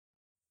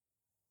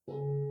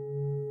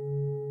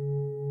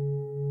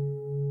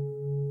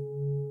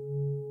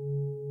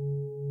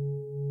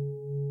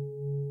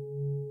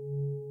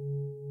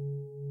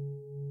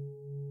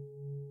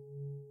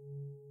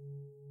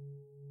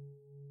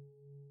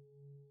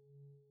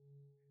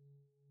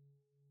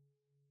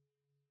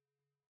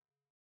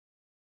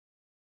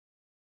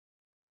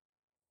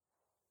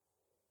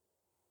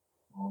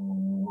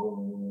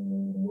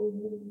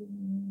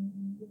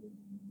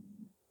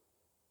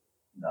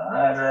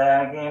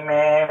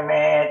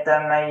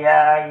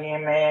Tanaya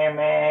ime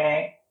me,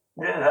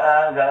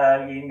 Druhaga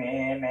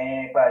ime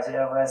me,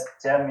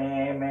 Pashavascha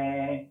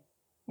me,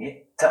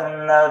 Ittam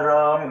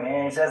naro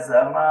mesha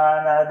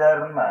samana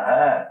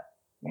dharma,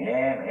 me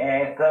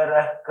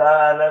karah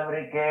kala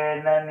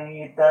vrikena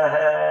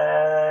nitaha.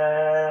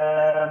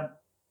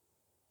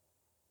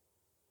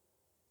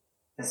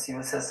 This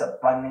uses a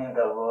pun in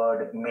the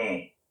word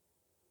me.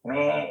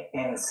 Me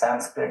in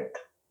Sanskrit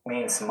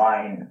means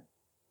mine,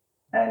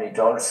 and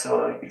it's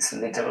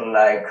little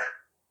like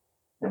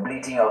the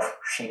bleating of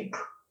sheep.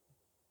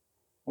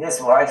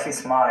 This wife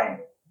is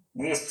mine,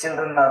 these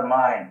children are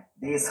mine,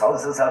 these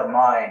houses are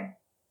mine,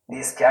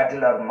 these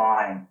cattle are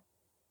mine.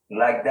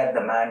 Like that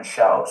the man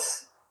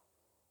shouts.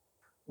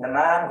 The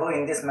man who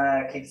in this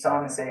manner keeps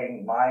on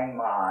saying mine,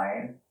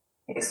 mine,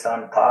 is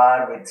on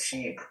par with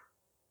sheep,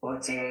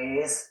 which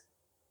is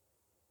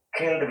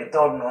killed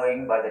without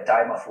knowing by the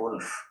time of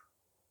wolf.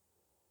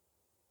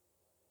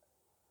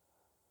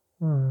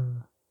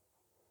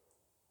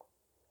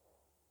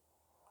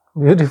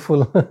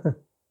 Beautiful.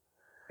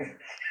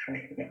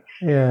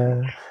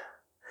 Yeah.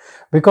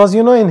 Because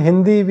in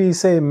Hindi we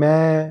say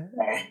main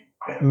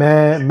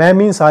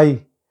means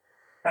I.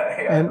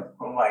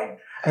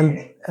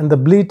 And the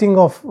bleating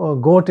of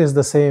goat is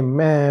the same.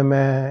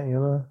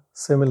 Meh,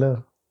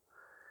 similar.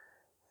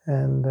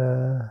 And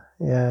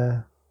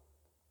yeah.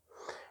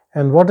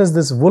 And what is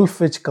this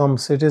wolf which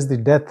comes? It is the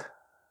death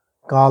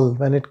call.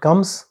 When it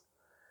comes,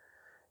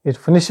 it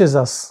finishes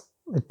us.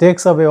 It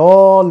takes away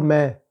all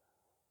meh,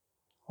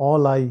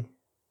 all I.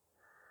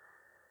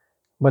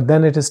 But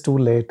then it is too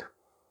late.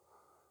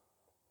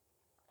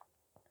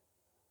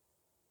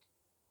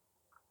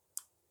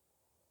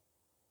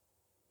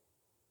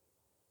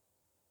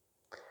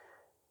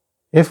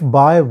 If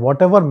by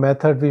whatever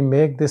method we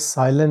make this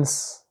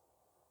silence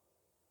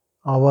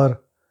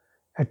our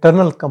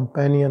eternal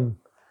companion,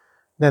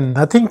 then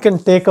nothing can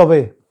take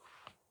away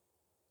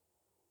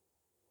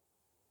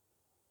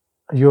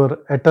your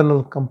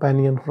eternal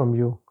companion from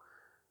you.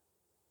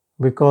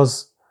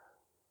 Because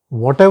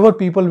whatever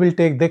people will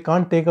take, they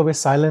can't take away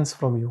silence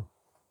from you.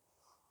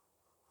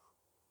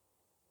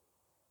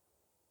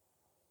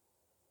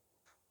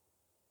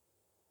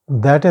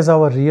 That is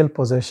our real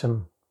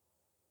possession.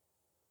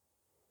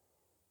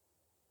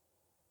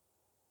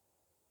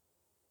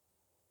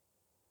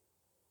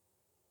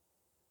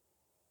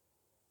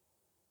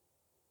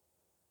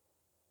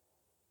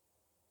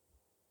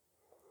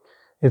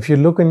 If you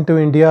look into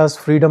India's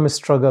freedom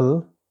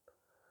struggle,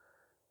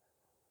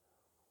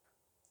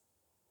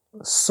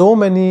 so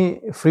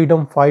many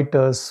freedom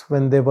fighters,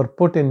 when they were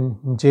put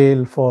in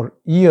jail for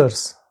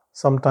years,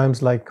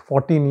 sometimes like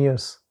 14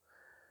 years,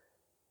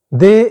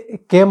 they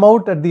came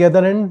out at the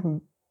other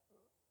end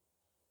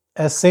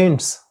as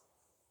saints.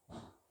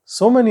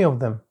 So many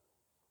of them.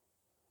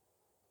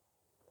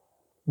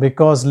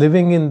 Because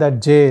living in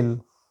that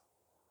jail,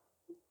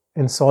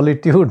 in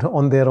solitude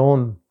on their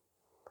own,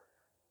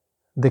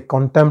 they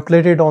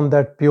contemplated on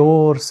that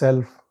pure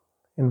self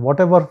in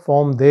whatever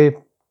form they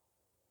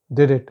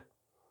did it.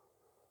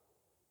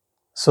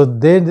 So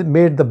they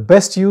made the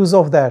best use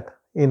of that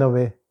in a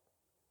way.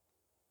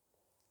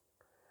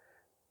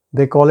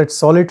 They call it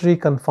solitary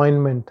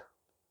confinement.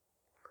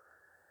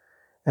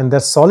 And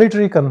that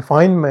solitary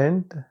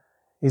confinement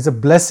is a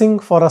blessing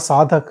for a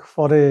sadhak,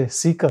 for a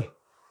seeker.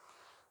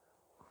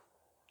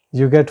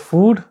 You get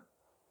food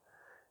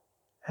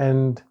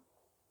and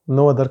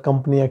no other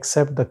company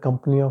except the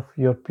company of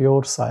your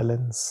pure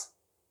silence.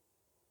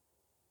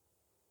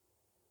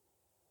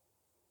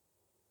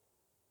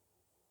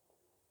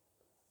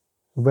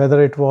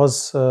 Whether it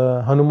was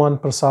Hanuman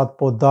Prasad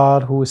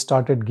Poddar who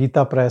started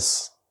Gita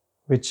Press,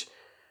 which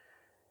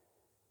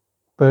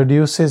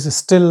produces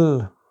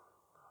still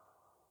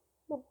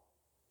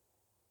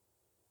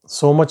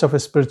so much of a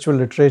spiritual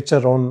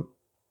literature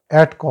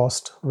at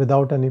cost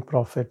without any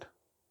profit.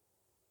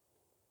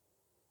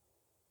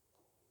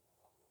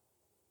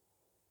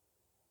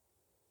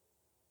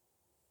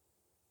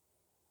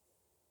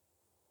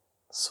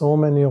 So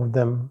many of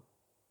them.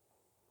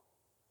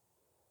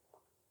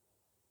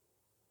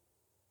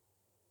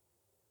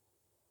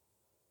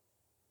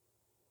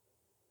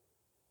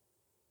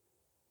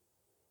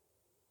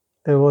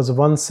 There was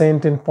one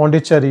saint in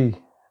Pondicherry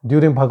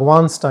during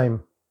Bhagavan's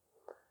time.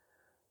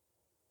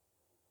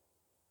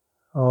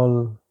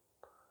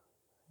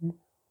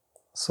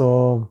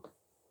 So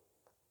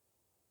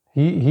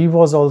he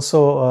was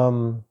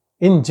also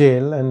in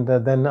jail, and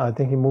then I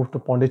think he moved to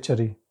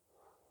Pondicherry.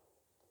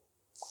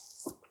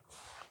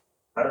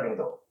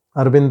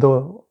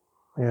 Aurobindo,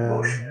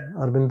 yeah,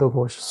 Aurobindo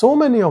Ghosh. So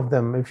many of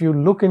them. If you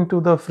look into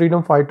the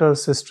freedom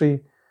fighters'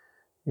 history,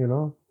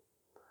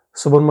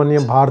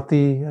 Subramaniam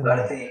Bharati.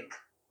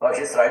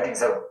 His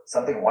writings are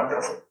something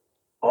wonderful.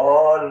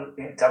 All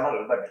in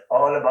Tamil, but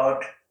all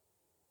about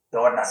the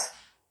oneness.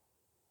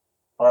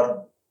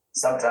 Or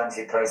sometimes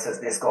he praises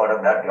this God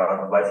and that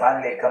God, but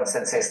finally he comes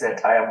and says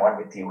that I am one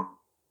with you.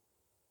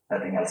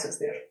 Nothing else is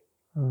there.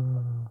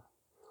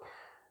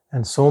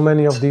 And so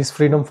many of these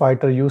freedom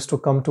fighters used to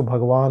come to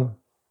Bhagavan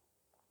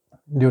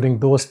during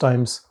those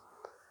times.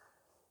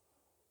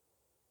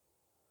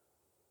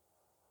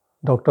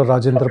 Dr.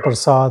 Rajendra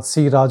Prasad,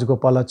 C.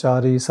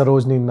 Rajgopalachari,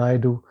 Sarojini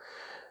Naidu.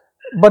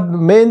 But the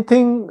main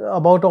thing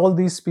about all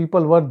these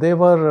people were they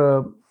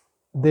were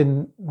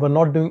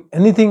not doing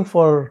anything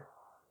for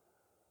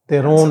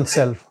their own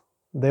self.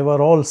 They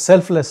were all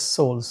selfless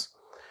souls.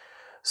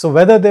 So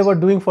whether they were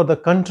doing for the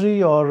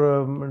country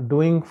or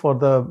doing for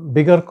the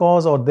bigger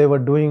cause, or they were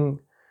doing,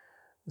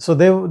 so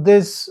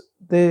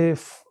they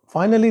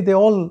finally they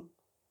all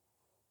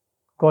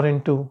got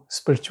into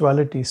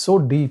spirituality so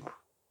deep,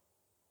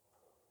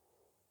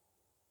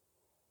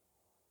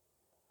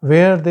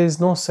 where there is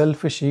no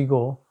selfish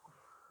ego.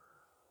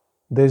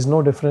 There is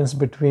no difference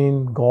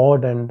between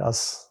God and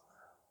us.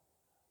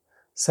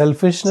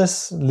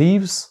 Selfishness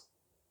leaves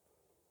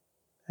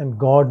and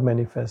God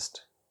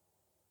manifests.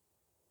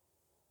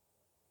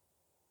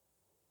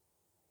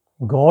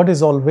 God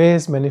is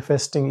always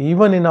manifesting.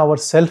 Even in our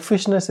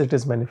selfishness, it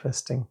is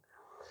manifesting.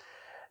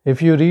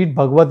 If you read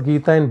Bhagavad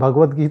Gita, in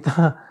Bhagavad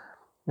Gita,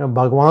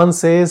 Bhagavan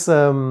says,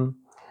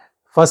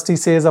 first he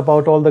says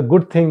about all the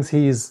good things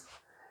he is.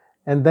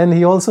 And then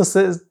he also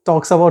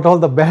talks about all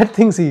the bad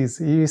things he is.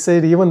 He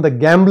said even the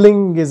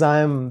gambling is I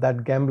am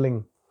that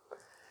gambling.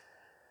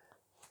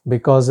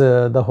 Because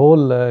the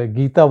whole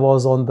Gita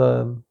was on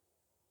the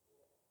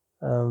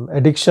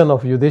addiction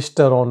of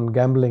Yudhishthir on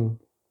gambling.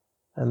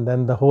 And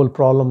then the whole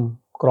problem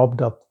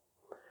cropped up.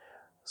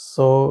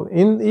 So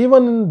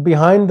even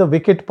behind the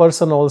wicked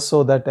person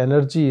also that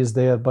energy is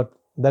there, but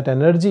that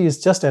energy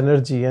is just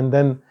energy, and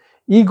then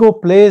ego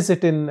plays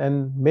it in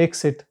and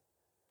makes it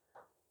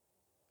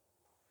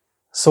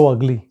so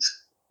ugly.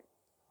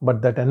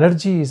 But that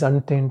energy is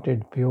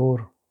untainted,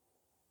 pure.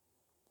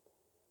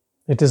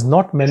 It is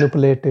not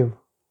manipulative.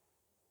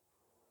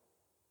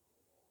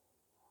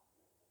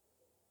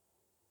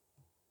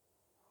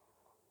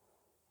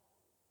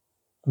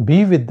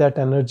 Be with that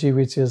energy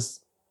which is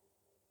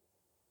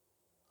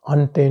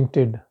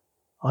untainted,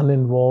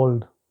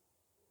 uninvolved,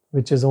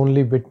 which is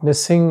only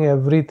witnessing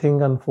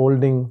everything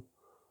unfolding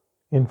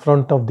in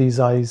front of these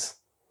eyes.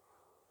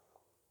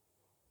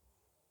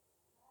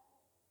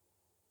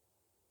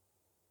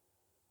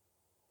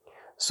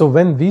 So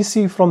when we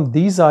see from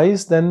these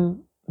eyes,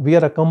 then we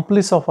are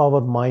accomplice of our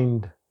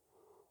mind.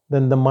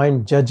 Then the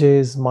mind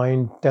judges,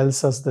 mind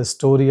tells us the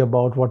story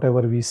about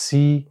whatever we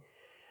see.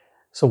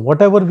 So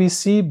whatever we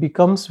see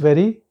becomes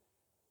very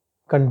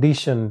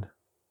conditioned.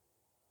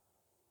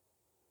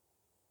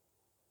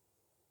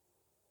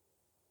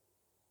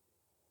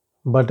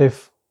 But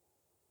if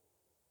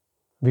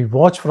we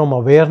watch from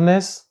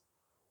awareness,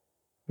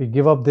 we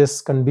give up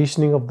this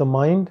conditioning of the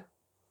mind,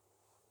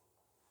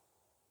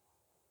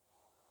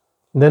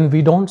 then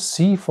we don't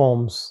see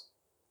forms.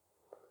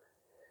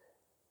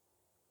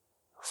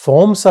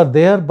 Forms are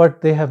there,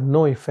 but they have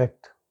no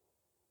effect.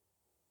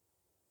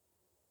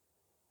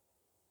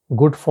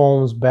 Good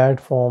forms,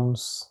 bad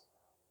forms,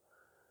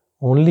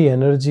 only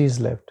energy is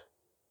left.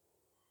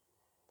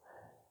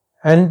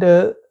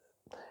 And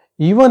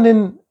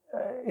even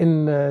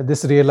in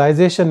this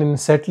realization, in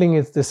settling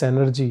is this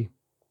energy,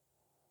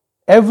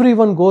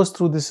 everyone goes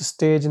through this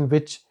stage in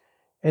which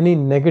any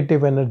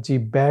negative energy,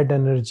 bad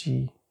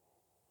energy,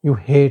 you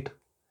hate,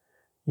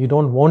 you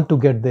don't want to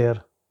get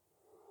there,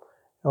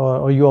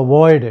 or you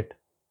avoid it,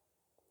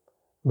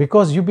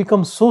 because you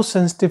become so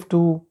sensitive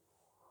to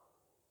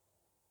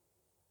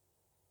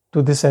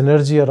this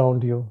energy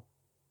around you.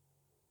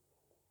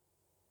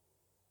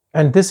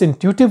 And this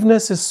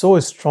intuitiveness is so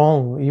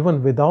strong,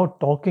 even without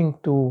talking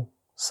to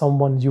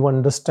someone, you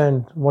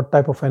understand what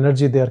type of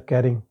energy they are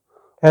carrying,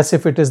 as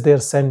if it is their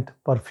scent,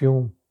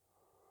 perfume.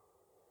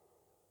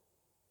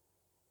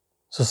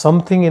 So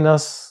something in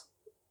us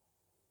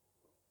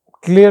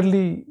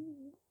clearly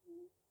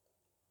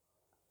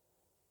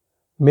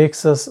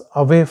makes us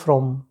away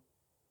from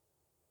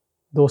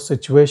those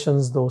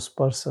situations, those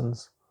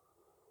persons.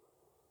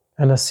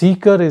 And a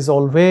seeker is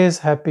always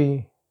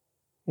happy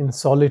in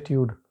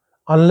solitude,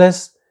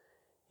 unless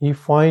he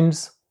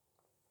finds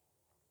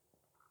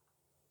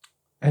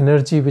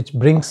energy which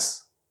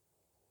brings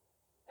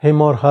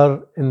him or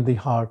her in the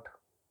heart.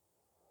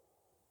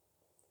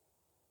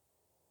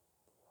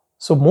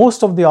 So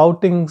most of the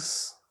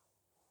outings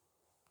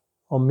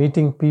or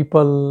meeting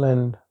people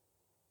and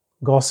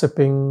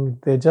gossiping,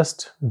 they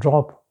just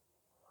drop.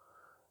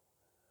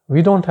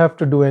 We don't have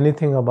to do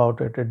anything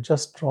about it, it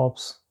just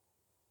drops.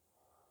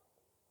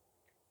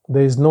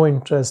 There is no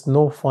interest,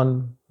 no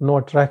fun, no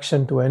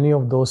attraction to any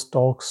of those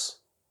talks.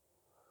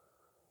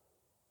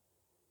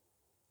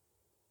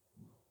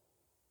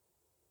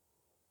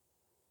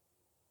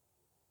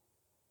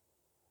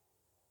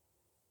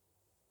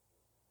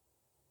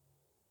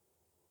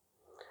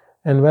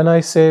 And when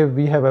I say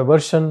we have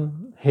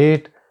aversion,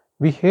 hate,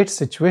 we hate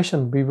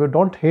situation, we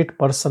don't hate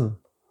person.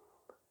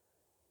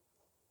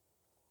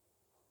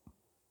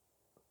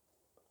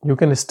 You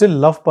can still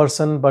love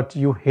person, but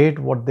you hate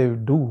what they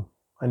do,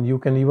 and you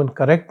can even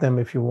correct them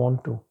if you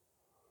want to,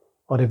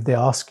 or if they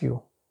ask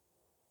you.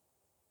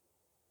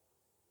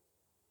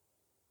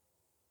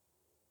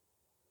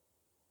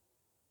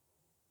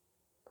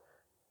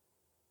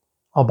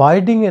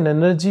 Abiding in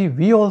energy,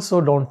 we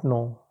also don't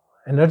know.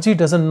 Energy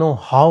doesn't know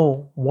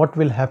what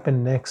will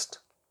happen next.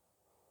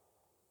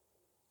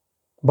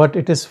 But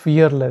it is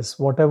fearless.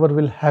 Whatever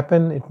will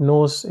happen, it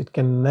knows it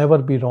can never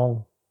be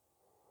wrong.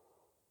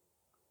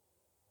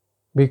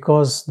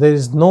 Because there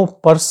is no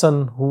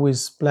person who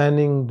is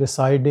planning,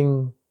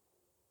 deciding,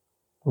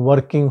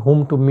 working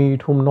whom to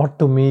meet, whom not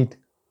to meet,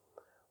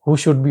 who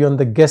should be on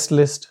the guest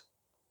list.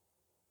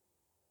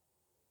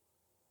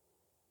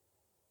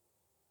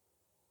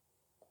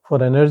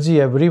 For energy,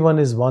 everyone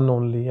is one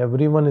only.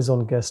 Everyone is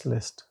on guest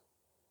list.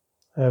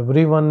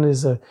 Everyone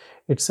is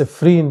it's a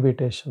free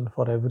invitation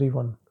for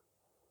everyone.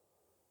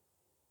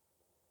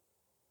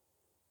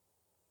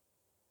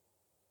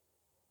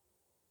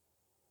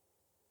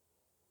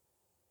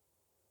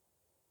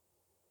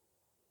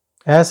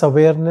 As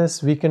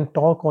awareness, we can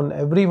talk on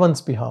everyone's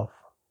behalf,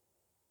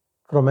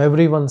 from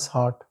everyone's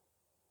heart.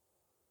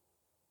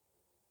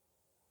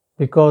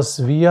 Because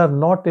we are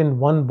not in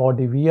one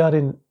body, we are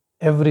in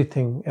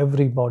everything,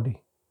 every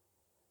body.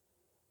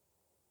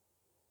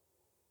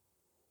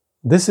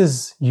 This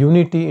is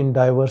unity in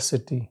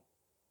diversity.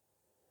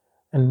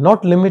 And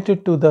not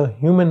limited to the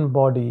human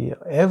body,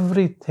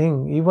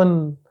 everything,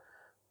 even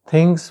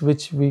things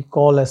which we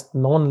call as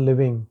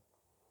non-living.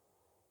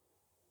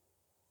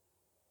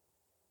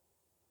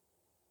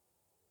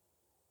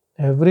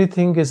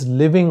 Everything is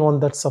living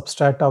on that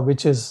substrata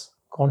which is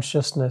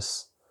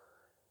consciousness.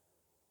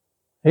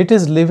 It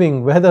is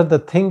living, whether the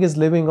thing is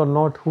living or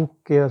not, who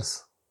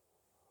cares?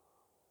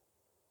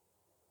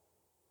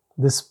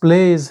 This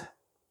play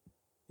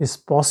is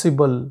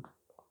possible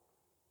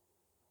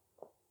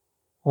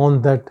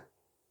on that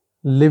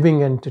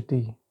living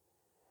entity.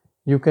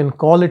 You can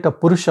call it a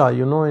Purusha.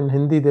 In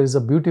Hindi there is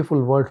a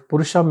beautiful word.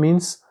 Purusha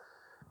means,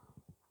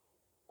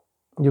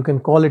 you can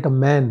call it a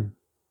man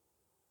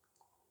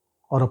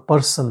or a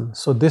person.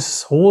 So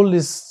this whole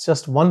is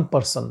just one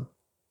person,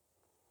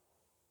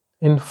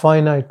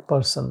 infinite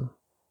person.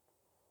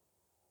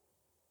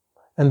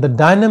 And the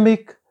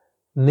dynamic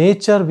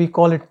nature, we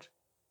call it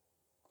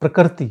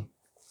Prakriti.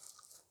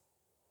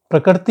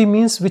 Prakriti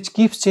means which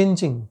keeps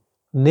changing.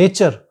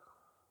 Nature.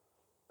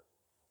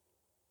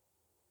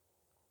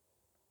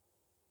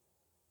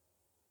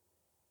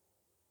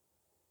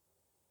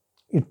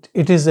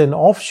 It is an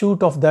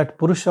offshoot of that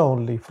Purusha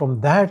only. From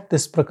that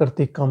this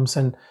Prakriti comes,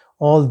 and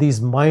all these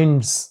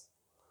minds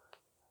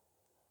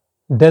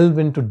delve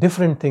into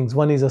different things.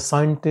 One is a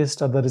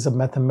scientist, other is a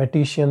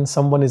mathematician,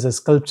 someone is a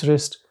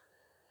sculpturist.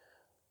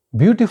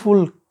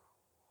 Beautiful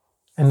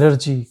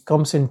energy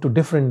comes into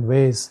different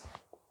ways,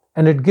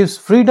 and it gives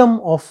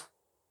freedom of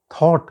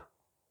thought.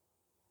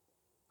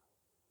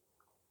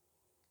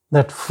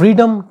 That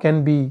freedom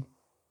can be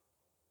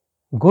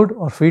good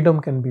or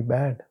freedom can be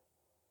bad.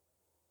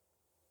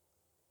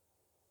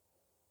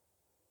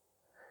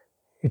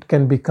 It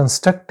can be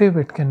constructive,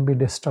 it can be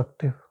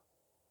destructive.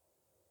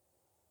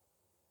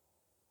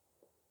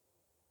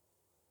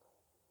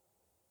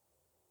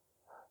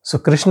 So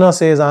Krishna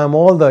says,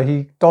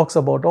 he talks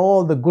about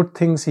all the good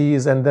things he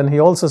is, and then he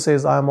also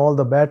says, I am all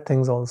the bad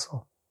things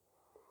also.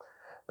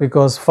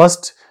 Because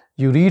first,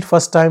 you read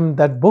first time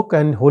that book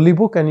and holy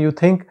book, and you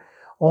think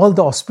all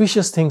the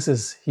auspicious things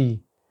is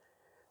he.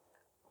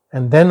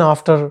 And then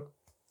after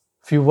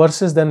few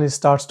verses, then he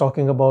starts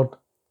talking about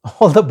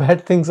all the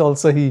bad things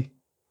also he.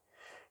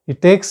 He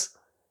takes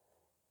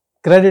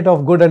credit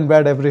of good and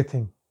bad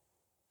everything.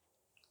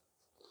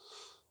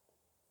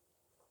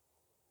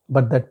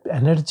 But that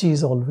energy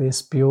is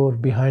always pure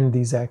behind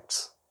these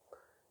acts.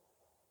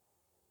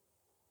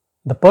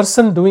 The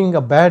person doing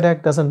a bad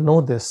act doesn't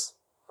know this,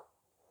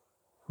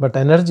 but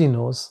energy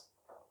knows.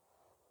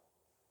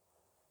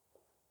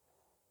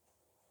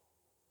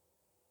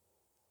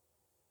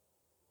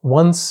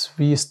 Once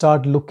we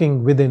start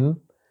looking within,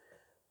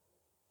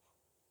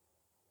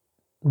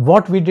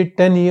 what we did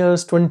 10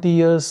 years, 20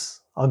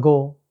 years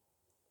ago,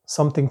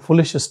 something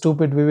foolish or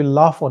stupid, we will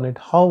laugh on it.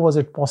 How was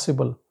it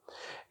possible?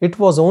 It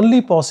was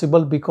only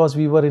possible because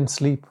we were in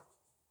sleep.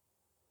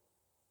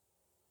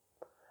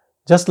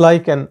 Just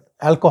like an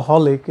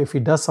alcoholic, if he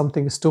does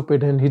something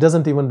stupid and he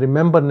doesn't even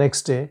remember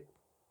next day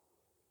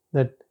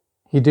that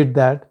he did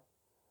that,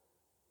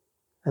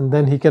 and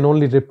then he can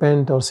only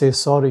repent or say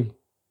sorry.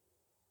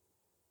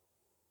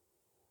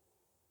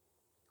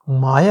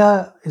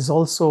 Maya is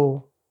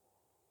also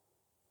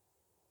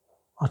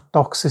a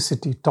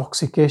toxicity,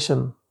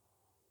 toxication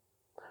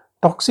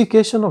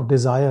of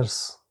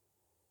desires,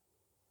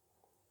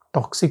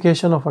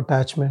 toxication of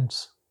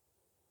attachments,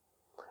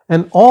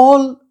 and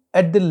all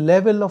at the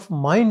level of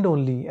mind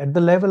only, at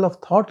the level of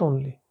thought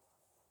only.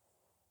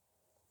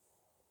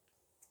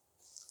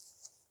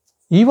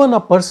 Even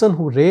a person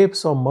who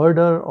rapes or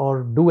murder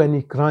or do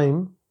any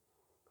crime,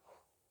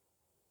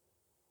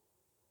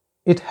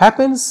 it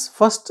happens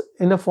first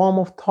in a form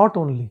of thought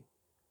only.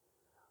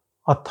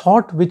 A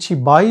thought which he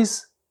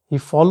buys, he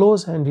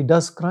follows, and he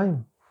does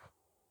crime.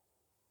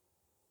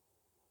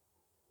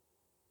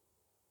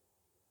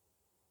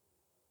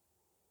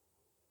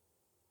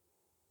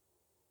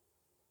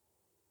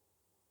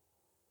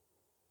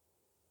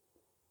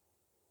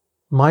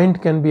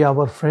 Mind can be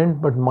our friend,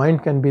 but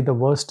mind can be the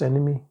worst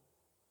enemy.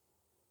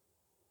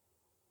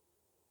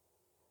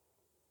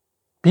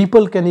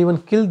 People can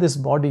even kill this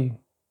body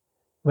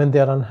when they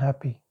are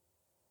unhappy.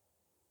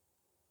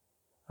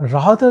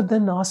 Rather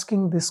than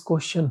asking this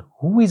question,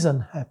 who is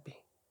unhappy?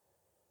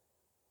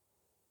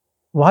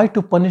 Why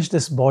to punish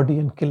this body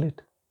and kill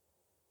it?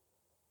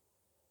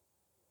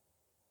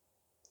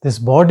 This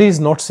body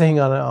is not saying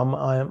I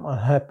am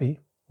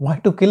unhappy. Why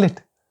to kill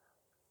it?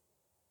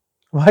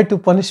 Why to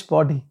punish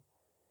body?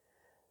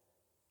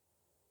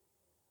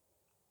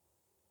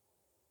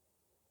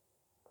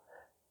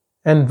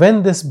 And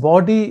when this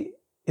body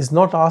is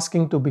not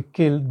asking to be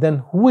killed,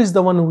 then who is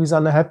the one who is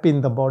unhappy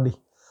in the body?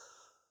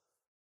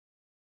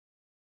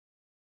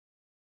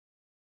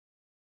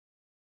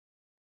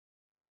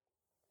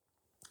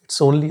 It's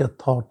only a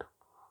thought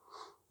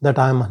that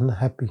I am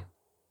unhappy.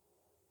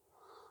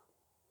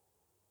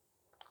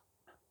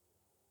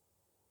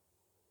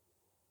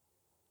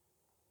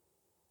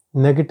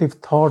 Negative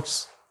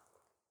thoughts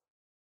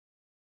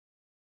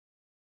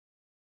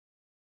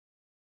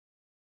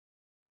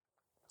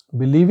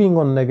believing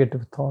on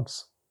negative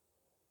thoughts.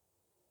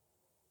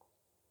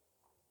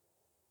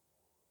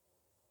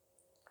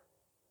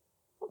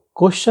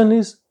 Question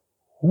is,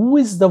 who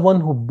is the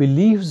one who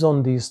believes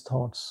on these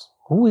thoughts?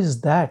 Who is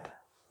that?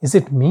 Is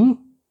it me?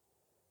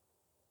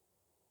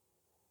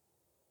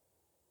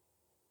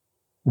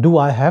 Do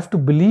I have to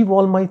believe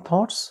all my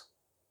thoughts?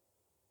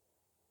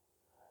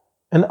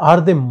 And are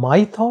they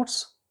my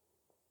thoughts?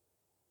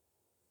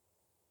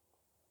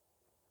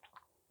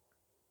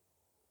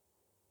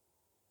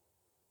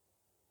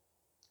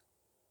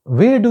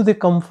 Where do they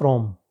come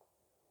from?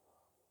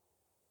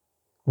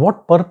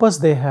 What purpose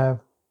they have?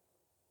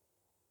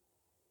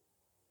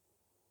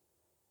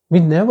 We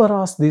never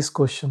ask these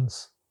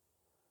questions.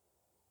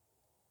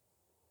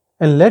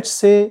 And let's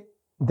say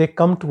they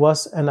come to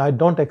us and I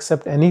don't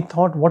accept any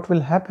thought, what will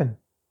happen?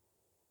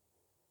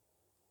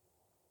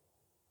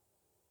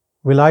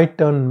 Will I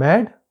turn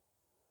mad?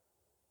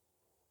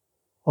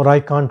 Or I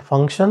can't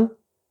function?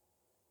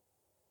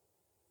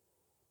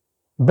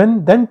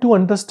 Then to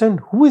understand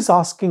who is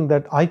asking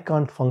that I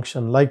can't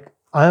function, like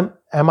am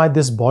I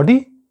this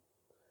body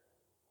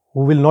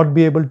who will not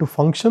be able to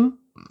function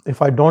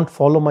if I don't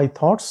follow my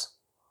thoughts?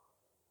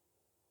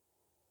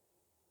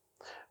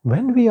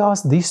 When we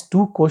ask these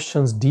two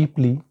questions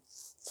deeply,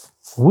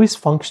 who is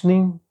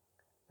functioning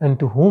and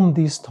to whom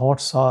these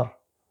thoughts are,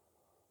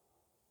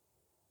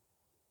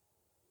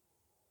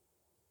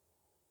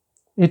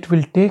 it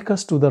will take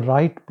us to the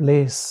right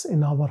place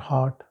in our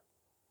heart.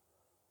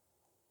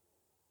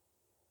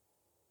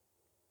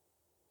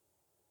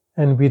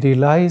 And we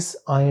realize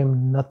I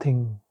am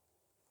nothing.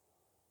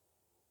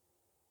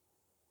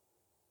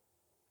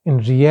 In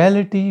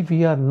reality,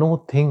 we are no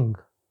thing.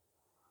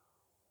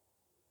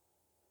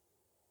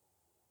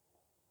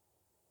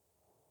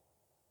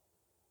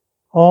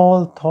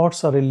 All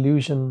thoughts are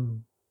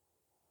illusion.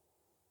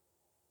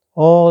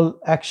 All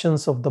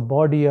actions of the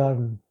body are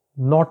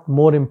not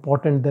more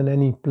important than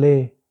any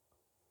play.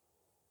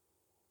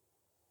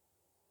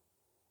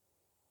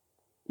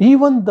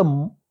 Even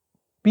the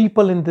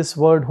people in this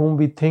world whom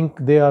we think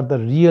they are the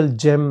real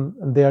gem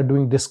and they are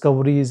doing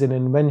discoveries and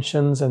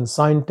inventions and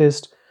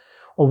scientists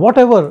or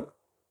whatever,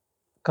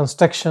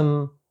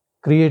 construction,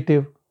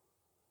 creative,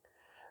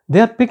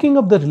 they are picking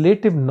up the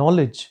relative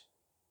knowledge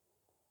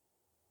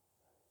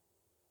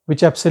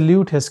which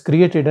Absolute has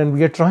created, and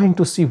we are trying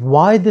to see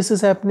why this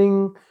is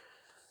happening,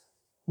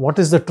 what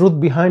is the truth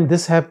behind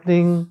this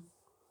happening.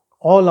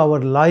 All our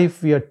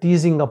life we are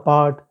teasing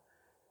apart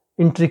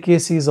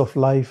intricacies of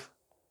life,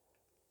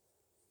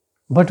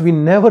 but we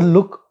never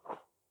look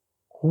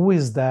who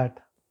is that.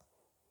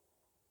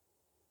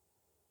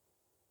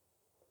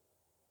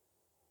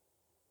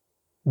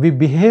 We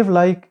behave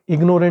like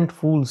ignorant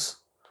fools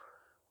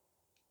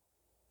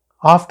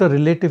after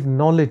relative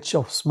knowledge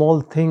of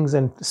small things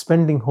and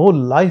spending whole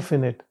life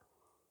in it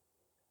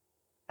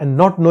and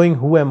not knowing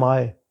who am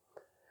I.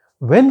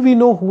 When we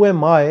know who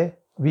am I,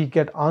 we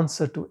get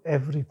answer to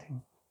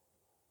everything.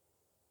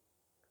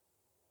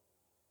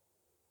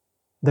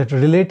 That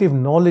relative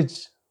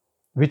knowledge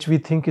which we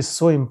think is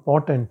so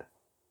important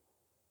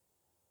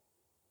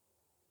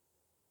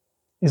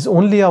is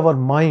only our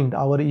mind,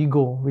 our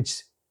ego,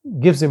 which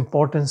gives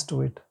importance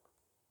to it.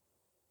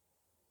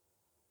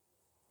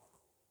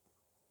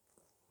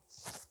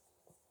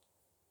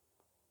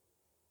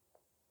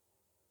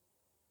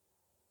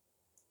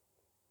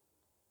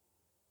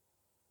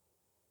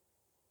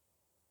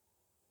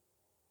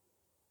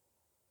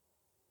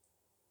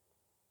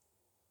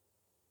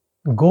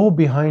 Go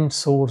behind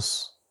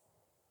source.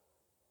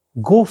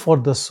 Go for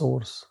the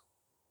source.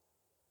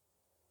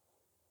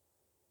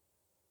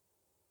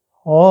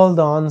 All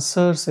the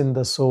answers in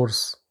the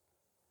source.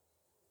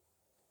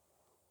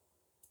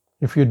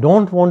 If you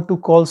don't want to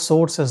call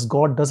source as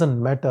God,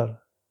 doesn't matter.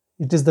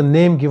 It is the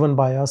name given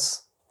by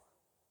us.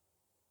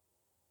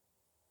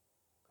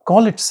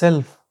 Call it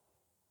self.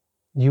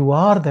 You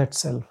are that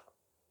self.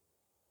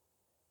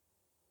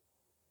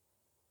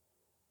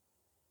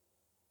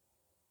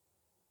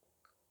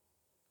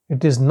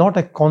 It is not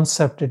a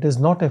concept, it is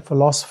not a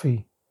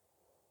philosophy.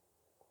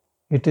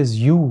 It is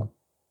you.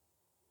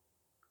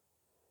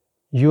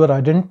 Your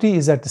identity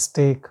is at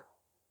stake.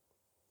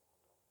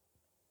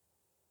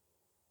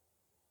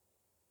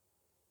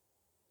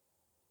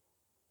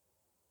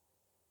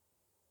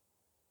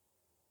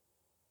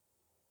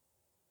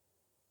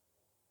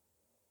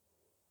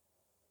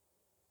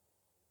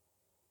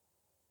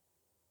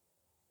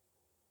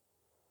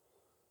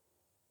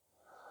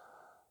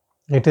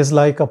 It is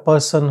like a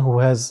person who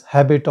has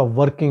habit of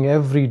working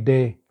every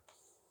day.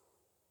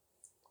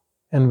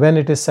 And when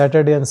it is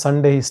Saturday and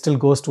Sunday, he still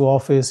goes to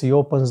office, he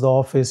opens the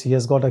office, he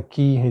has got a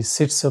key, he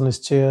sits on his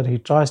chair, he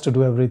tries to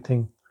do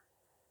everything.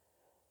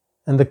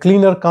 And the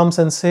cleaner comes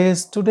and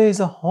says, today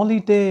is a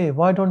holiday,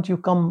 why don't you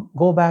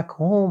go back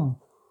home?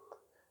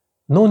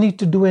 No need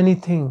to do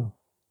anything.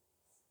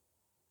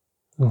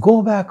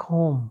 Go back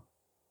home.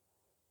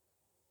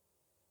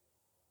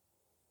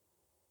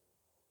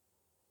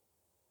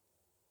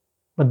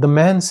 But the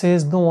man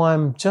says, no,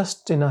 I'm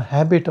just in a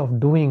habit of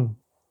doing.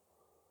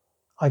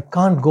 I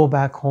can't go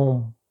back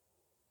home.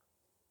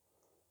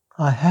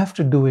 I have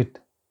to do it.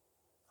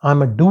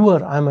 I'm a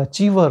doer, I'm an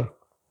achiever.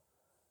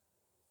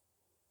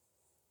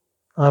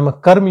 I'm a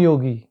karma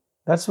yogi.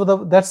 That's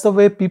the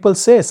way people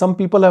say. Some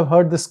people have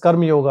heard this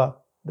karma yoga.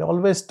 They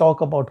always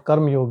talk about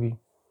karma yogi.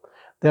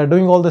 They are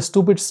doing all the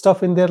stupid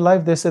stuff in their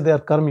life. They say they are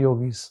karma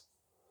yogis.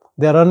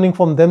 They are earning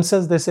from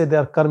themselves. They say they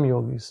are karma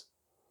yogis.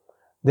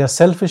 They are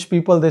selfish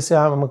people. They say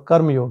I'm a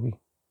karma yogi.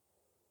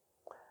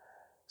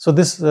 So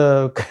this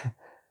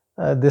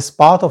this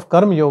path of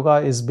karma yoga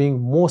is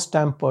being most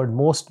tampered,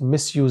 most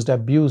misused,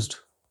 abused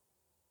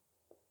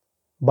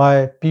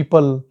by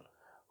people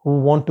who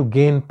want to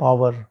gain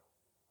power,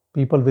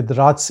 people with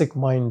rajasic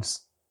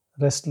minds,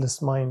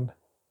 restless mind.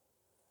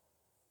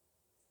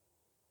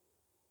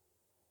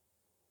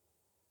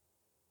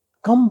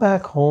 Come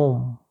back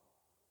home.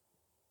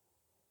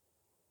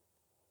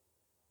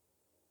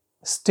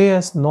 Stay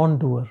as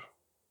non-doer.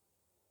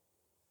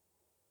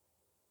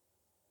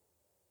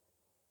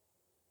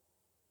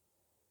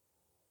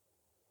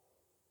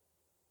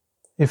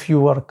 If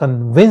you are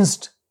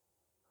convinced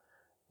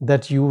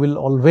that you will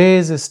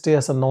always stay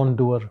as a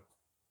non-doer,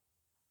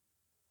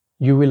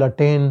 you will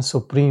attain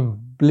supreme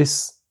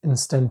bliss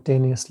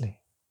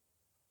instantaneously.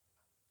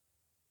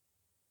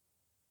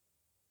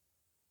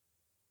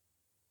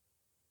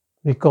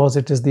 Because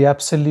it is the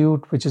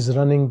absolute which is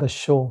running the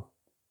show.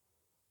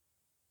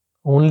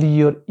 Only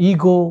your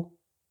ego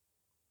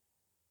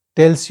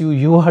tells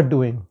you are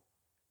doing.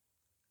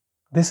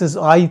 This is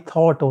I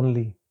thought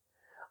only.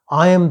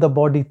 I am the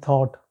body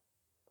thought.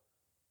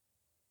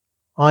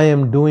 I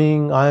am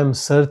doing, I am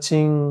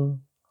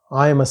searching,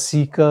 I am a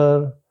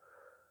seeker.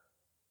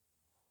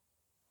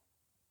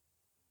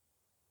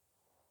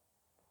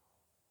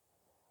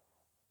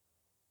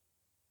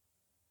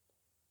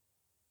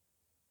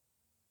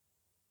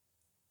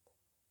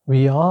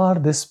 We are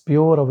this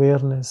pure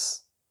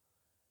awareness,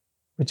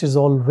 which is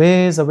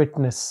always a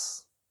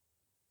witness.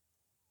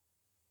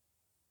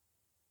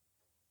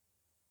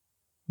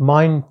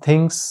 Mind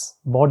thinks,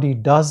 body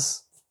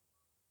does.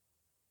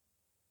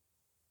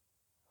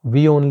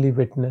 We only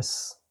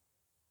witness.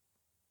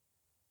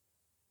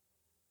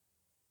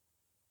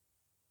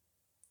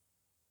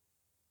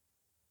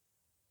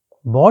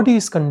 Body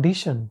is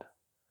conditioned.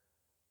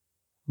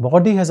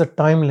 Body has a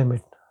time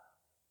limit.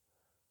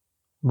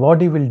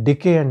 Body will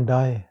decay and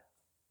die.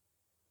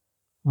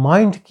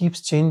 Mind keeps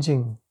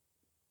changing.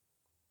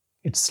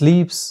 It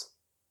sleeps,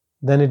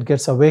 then it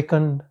gets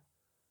awakened,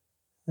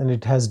 then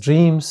it has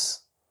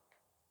dreams,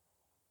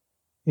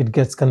 it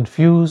gets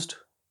confused,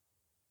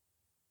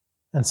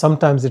 and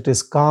sometimes it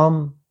is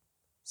calm,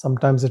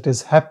 sometimes it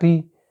is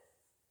happy.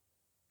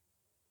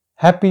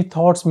 Happy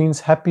thoughts means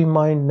happy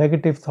mind,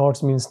 negative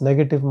thoughts means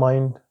negative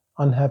mind,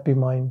 unhappy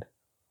mind.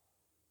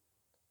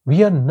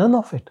 We are none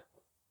of it.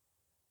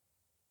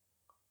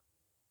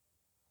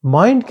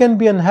 Mind can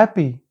be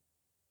unhappy,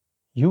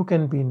 you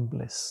can be in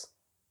bliss.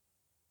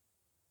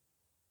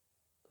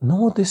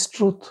 Know this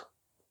truth.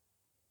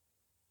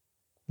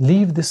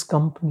 Leave this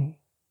company.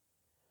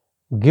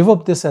 Give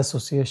up this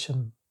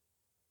association.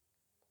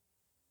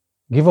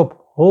 Give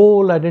up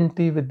whole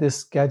identity with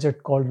this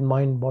gadget called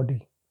mind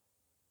body.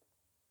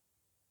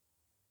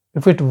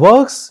 If it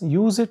works,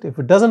 use it. If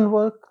it doesn't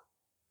work,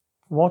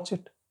 watch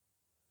it.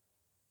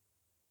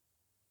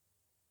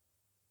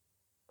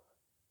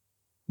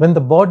 When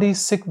the body is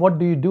sick, what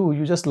do?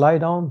 You just lie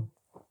down.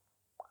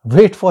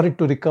 Wait for it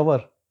to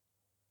recover.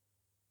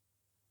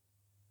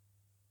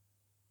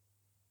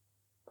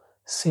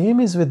 Same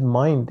is with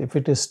mind. If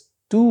it is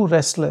too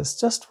restless,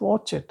 just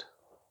watch it.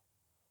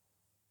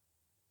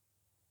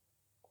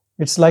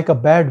 It's like a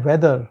bad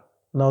weather.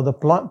 Now the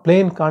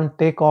plane can't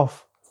take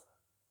off.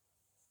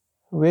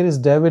 Where is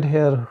David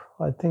here?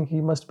 I think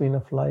he must be in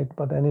a flight,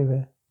 but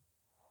anyway.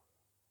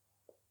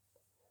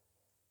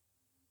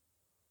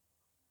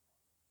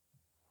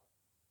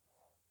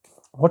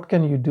 What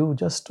can you do?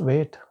 Just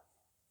wait.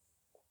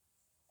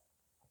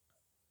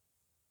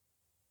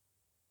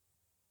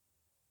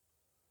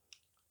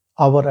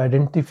 our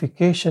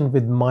identification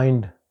with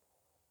mind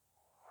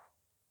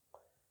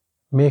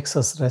makes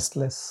us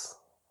restless.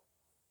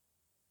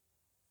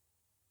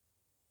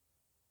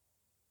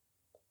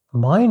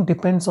 Mind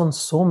depends on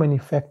so many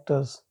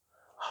factors.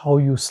 How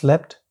you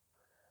slept,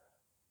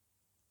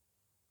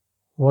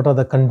 what are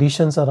the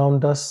conditions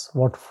around us,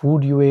 what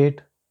food you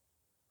ate.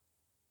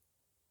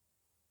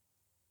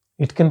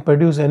 It can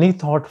produce any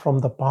thought from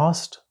the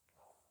past.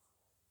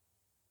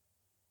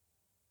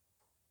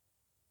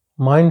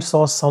 Mind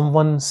saw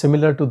someone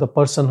similar to the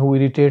person who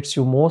irritates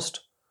you most.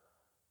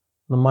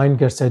 The mind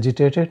gets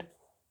agitated.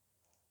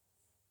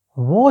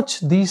 Watch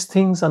these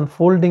things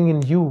unfolding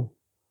in you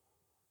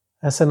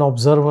as an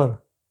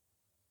observer.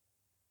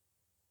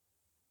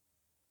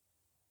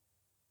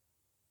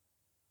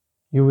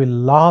 You will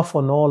laugh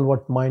on all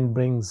what mind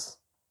brings.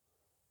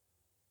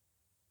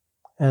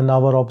 And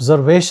our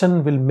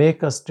observation will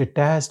make us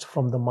detached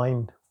from the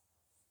mind.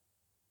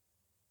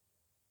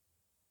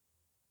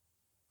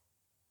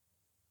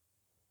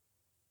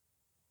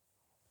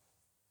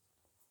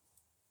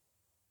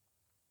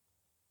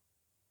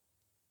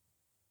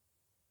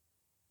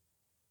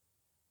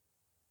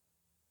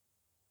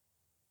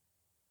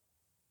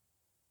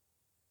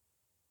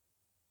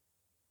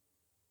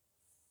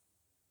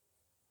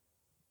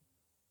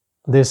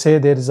 They say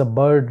there is a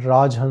bird,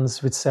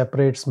 Rajhans, which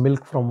separates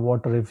milk from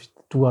water if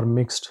two are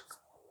mixed.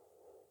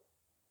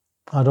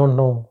 I don't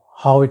know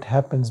how it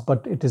happens,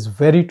 but it is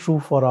very true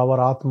for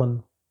our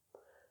Atman.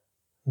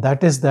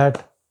 That is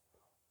that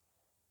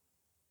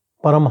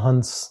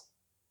Paramhans.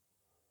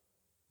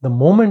 The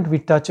moment we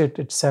touch it,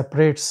 it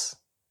separates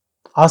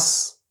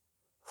us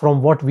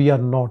from what we are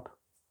not.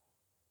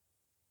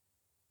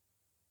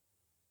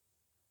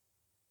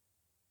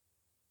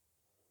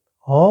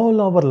 All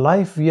our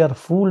life we are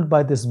fooled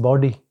by this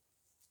body.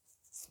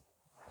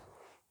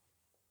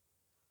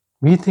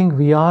 We think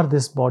we are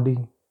this body.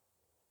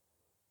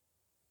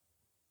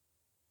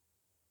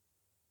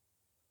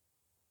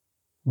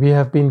 We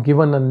have been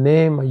given a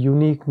name, a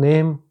unique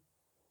name,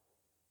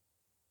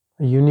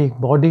 a unique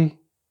body,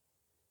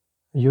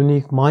 a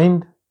unique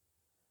mind,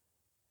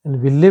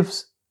 and we live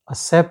a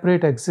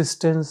separate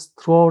existence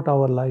throughout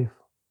our life.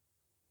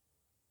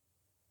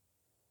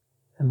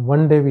 And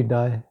one day we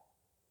die.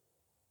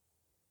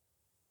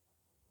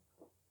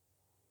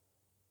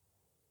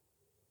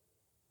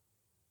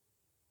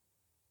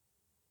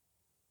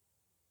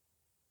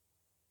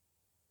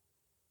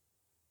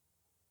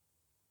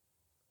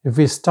 If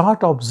we start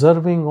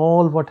observing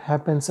all what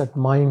happens at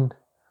mind,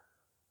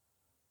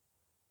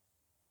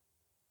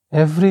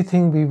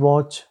 everything we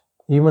watch,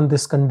 even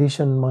this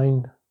conditioned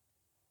mind,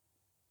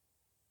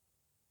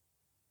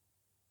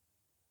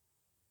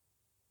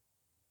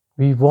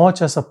 we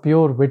watch as a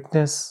pure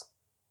witness,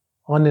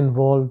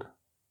 uninvolved,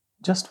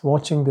 just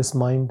watching this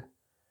mind.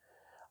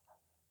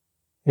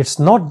 It's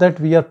not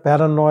that we are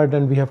paranoid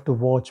and we have to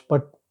watch,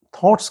 but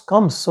thoughts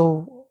come,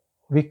 so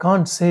we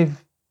can't say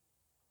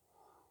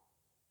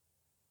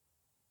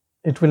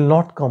it will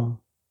not come.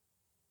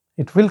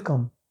 It will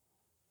come.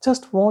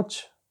 Just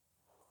watch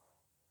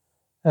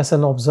as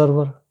an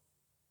observer.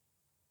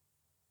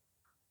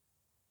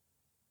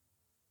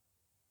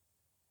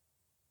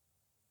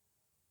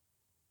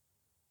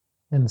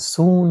 And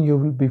soon you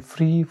will be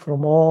free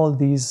from all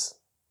these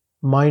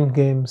mind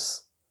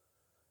games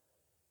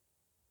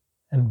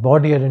and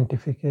body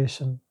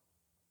identification.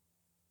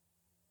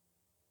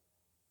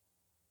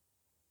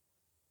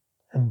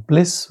 And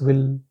bliss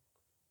will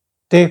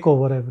take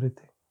over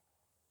everything.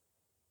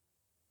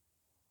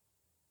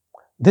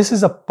 This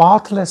is a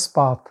pathless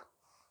path.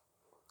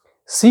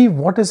 See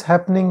what is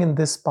happening in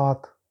this path.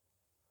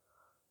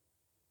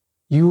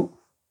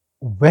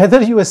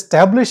 Whether you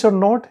establish or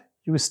not,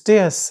 you stay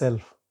as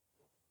self.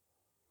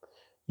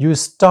 You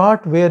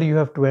start where you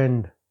have to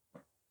end.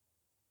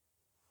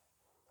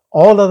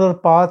 All other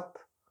path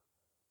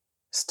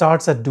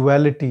starts at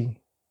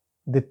duality.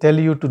 They tell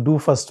you to do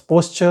first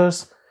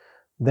postures,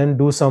 then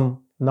do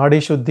some Nadi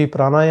Shuddhi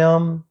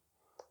Pranayam,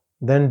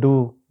 then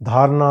do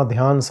Dharana,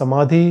 Dhyan,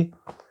 Samadhi,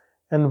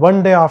 and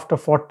one day after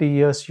 40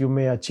 years you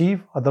may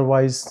achieve,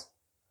 otherwise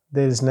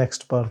there is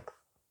next birth.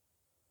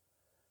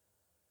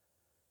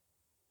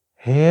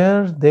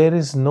 Here there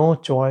is no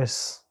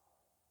choice.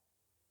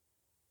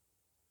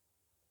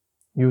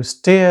 You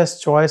stay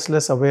as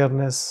choiceless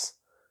awareness,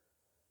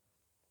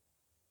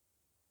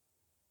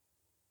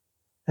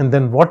 and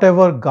then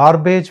whatever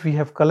garbage we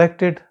have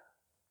collected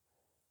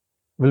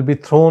will be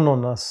thrown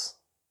on us.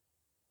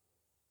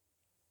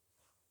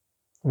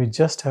 We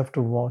just have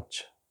to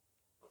watch.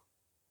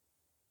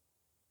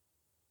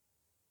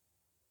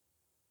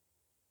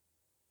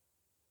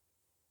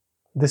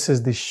 This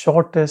is the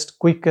shortest,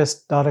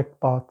 quickest,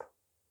 direct path.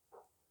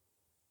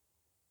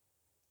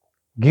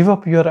 Give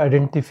up your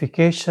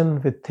identification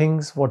with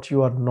things what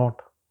you are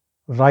not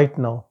right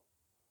now.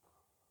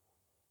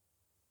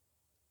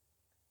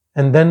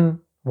 And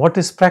then what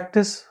is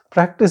practice?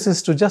 Practice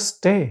is to just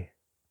stay.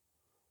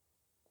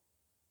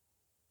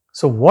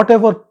 So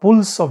whatever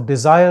pulse of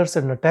desires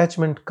and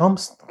attachment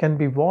comes can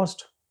be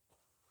watched.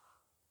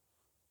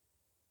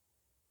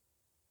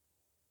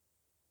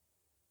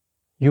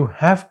 You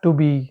have to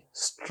be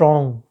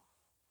strong.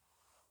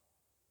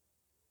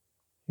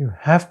 You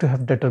have to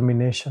have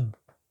determination.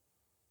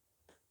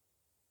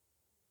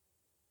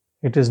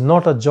 It is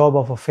not a job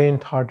of a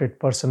faint-hearted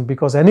person,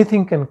 because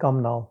anything can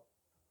come now.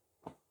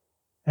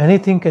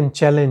 Anything can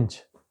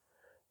challenge,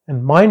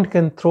 and mind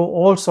can throw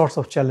all sorts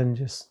of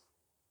challenges,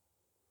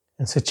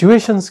 and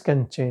situations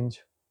can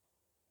change.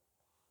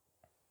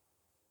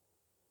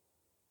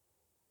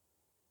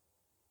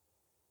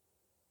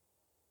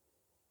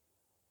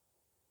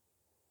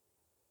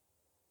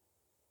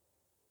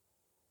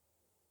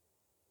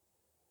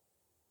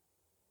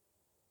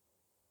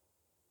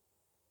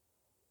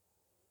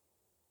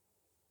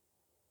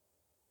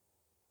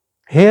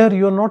 Here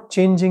you are not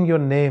changing your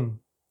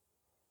name.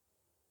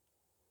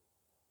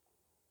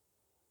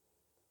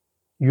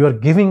 You are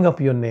giving up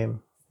your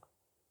name.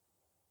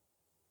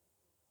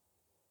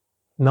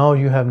 Now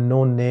you have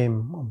no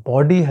name. A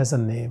body has a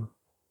name,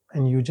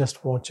 and you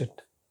just watch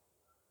it.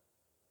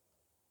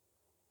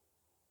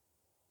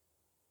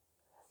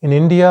 In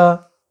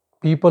India,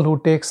 people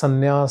who take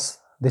sannyas,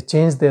 they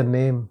change their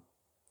name.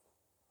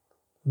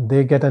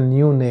 They get a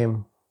new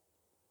name.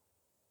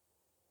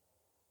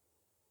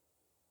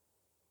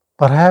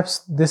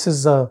 Perhaps this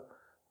is a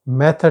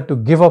method to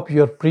give up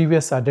your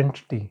previous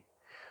identity.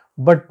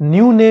 But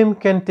new name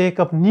can take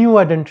up new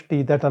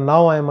identity, that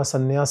now I am a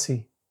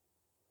sannyasi.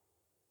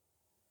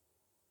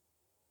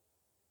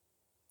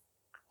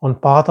 On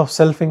path of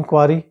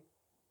self-inquiry,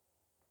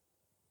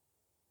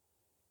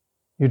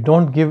 you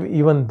don't give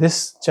even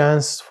this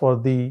chance for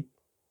the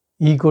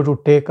ego to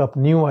take up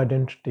new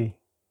identity.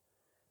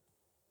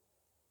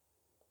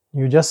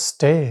 You just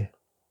stay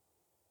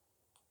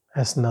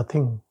as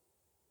nothing.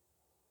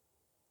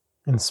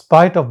 In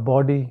spite of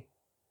body,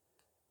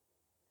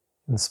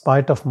 in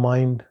spite of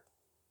mind,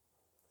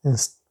 in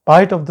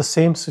spite of the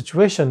same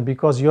situation,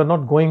 because you are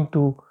not going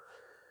to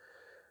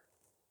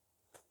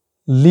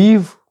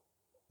leave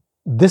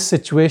this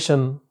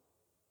situation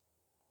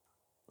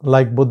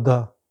like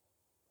Buddha.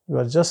 You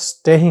are just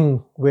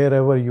staying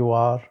wherever you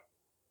are.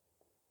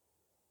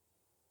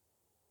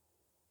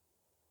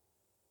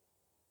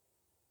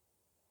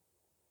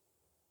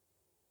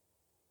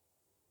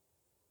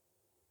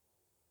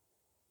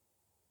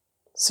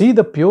 See,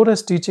 the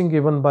purest teaching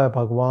given by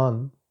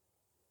Bhagavan.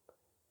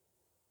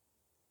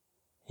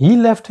 He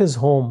left his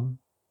home,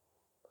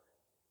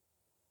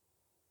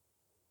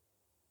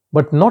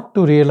 but not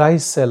to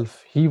realize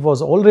self. He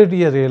was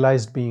already a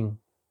realized being.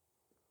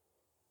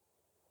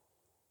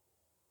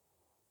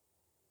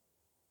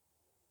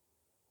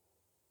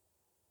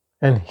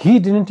 And he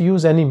didn't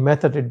use any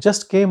method, it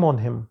just came on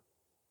him.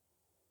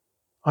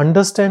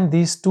 Understand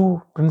these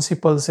two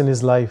principles in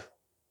his life.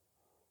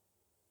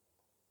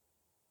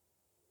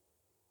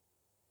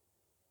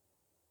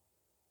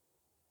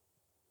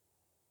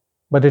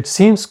 But it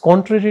seems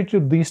contrary to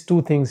these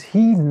two things.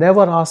 He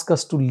never asks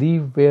us to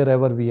leave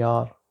wherever we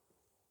are.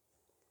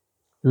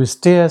 You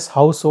stay as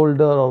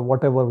householder or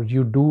whatever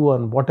you do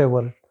and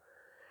whatever.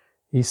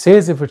 He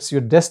says if it's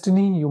your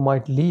destiny, you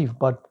might leave,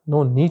 but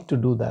no need to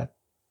do that.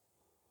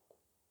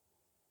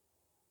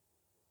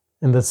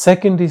 And the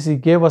second is he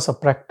gave us a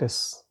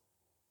practice.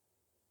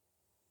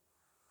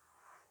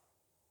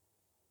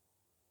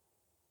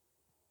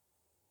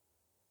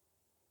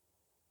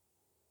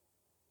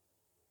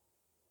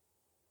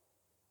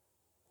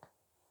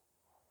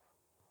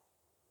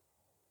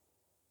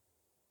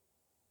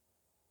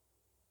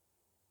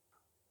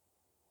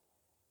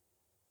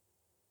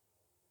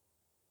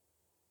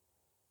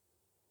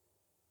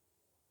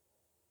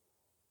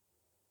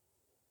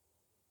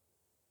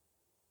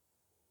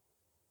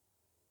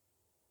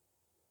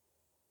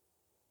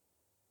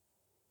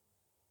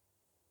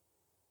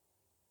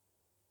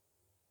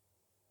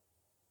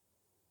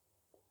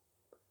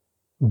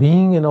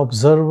 Being an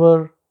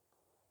observer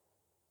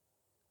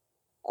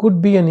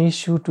could be an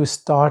issue to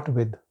start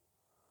with.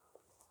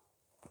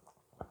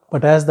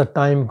 But as the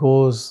time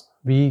goes,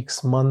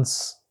 weeks,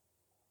 months,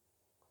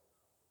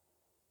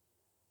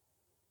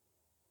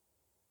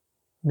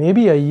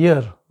 maybe a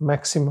year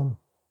maximum,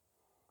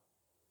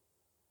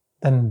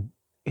 then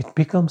it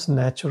becomes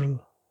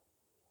natural.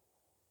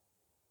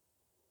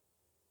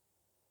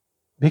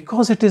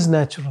 Because it is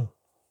natural.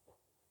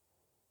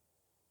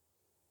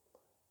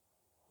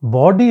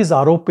 Body is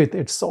aropit,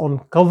 it's on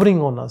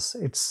covering on us,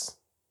 it's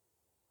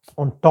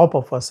on top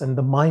of us, and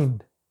the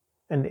mind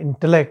and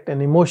intellect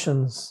and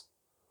emotions.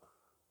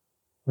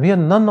 We are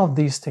none of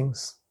these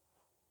things.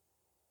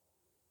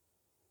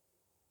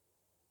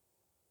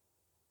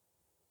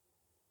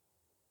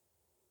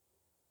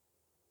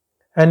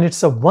 And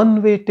it's a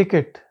one-way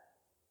ticket.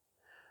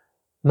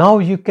 Now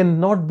you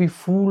cannot be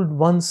fooled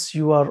once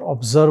you are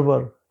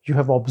observer. You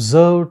have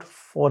observed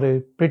for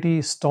a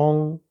pretty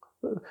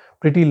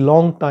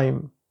long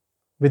time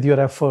with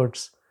your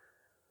efforts.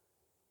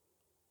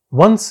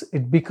 Once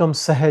it becomes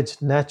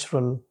sahaj,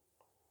 natural,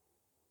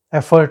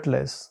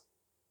 effortless,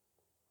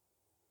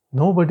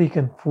 nobody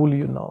can fool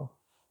you now.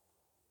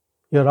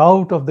 You're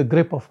out of the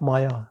grip of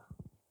Maya,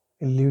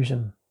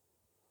 illusion.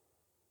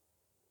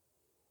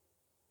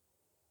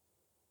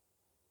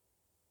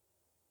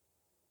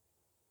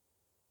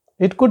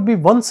 It could be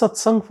one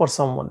satsang for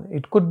someone.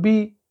 It could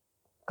be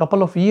a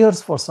couple of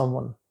years for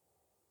someone.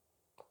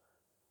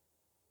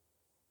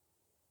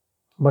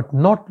 But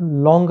not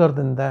longer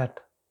than that.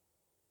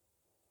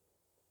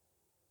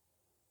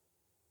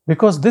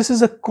 Because this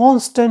is a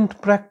constant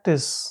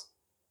practice.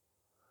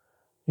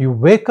 You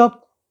wake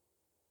up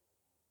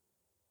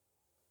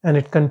and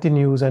it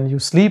continues, and you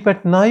sleep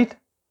at night.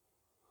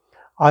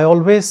 I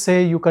always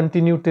say you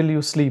continue till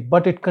you sleep,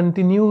 but it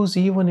continues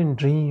even in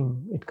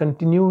dream. It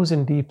continues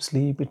in deep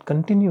sleep. It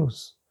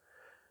continues.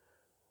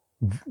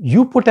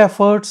 You put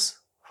efforts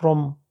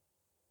from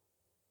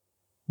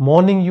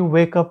morning you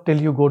wake up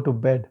till you go to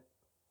bed.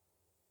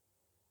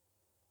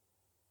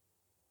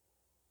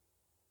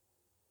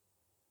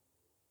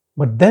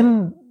 But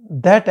then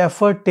that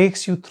effort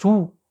takes you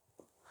through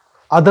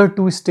other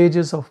two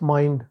stages of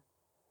mind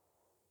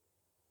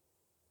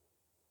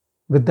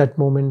with that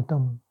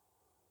momentum.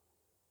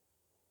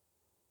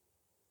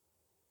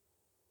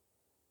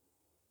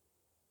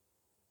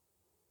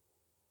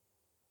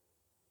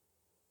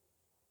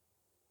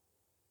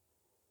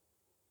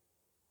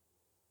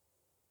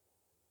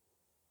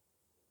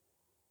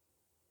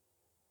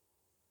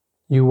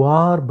 You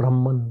are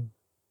Brahman.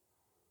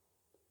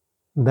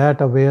 That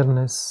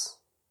awareness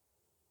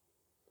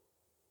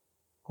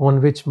on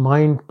which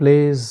mind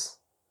plays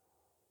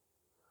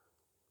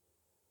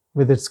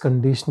with its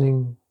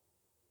conditioning,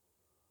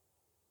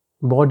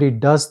 body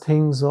does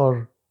things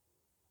or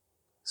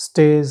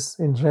stays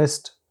in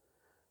rest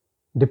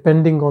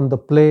depending on the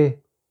play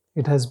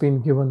it has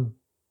been given.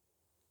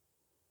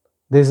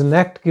 There is an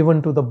act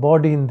given to the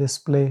body in this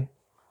play.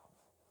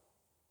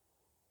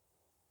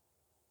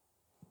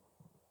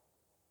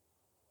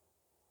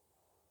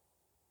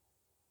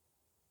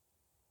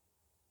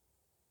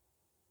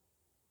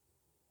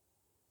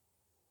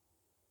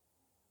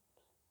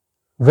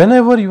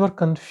 Whenever you are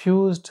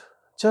confused,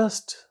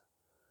 just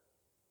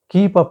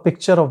keep a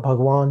picture of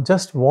Bhagavan,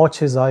 just watch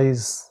his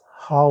eyes.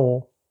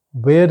 How,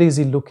 where is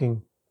he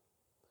looking?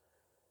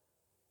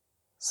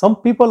 Some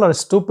people are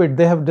stupid.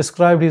 They have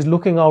described he's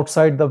looking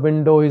outside the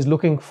window, he's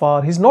looking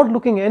far. He's not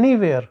looking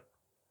anywhere.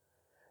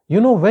 You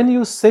know, when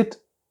you sit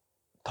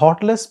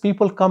thoughtless,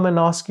 people come and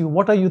ask you,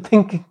 what are you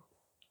thinking?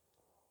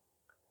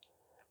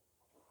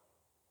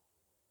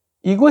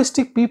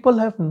 Egoistic people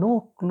have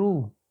no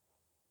clue.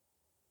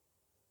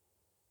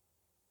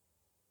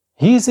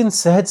 He is in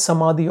Sahaj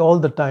Samadhi all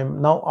the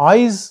time. Now,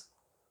 eyes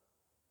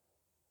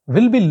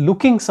will be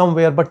looking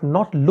somewhere but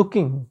not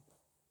looking.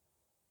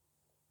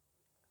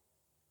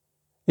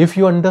 If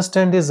you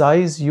understand his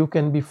eyes, you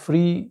can be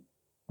free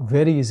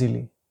very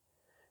easily.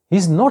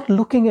 He's not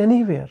looking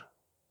anywhere.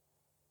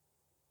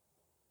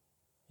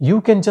 You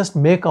can just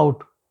make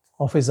out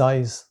of his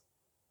eyes.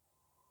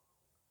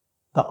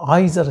 The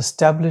eyes are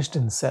established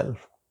in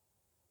self.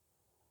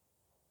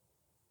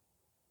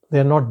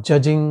 They are not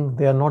judging,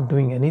 they are not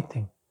doing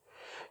anything.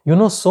 You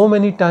know, so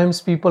many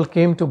times people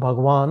came to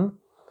Bhagavan,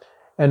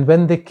 and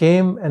when they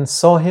came and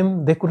saw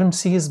him, they couldn't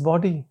see his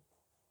body.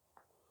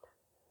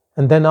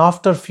 And then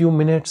after a few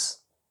minutes,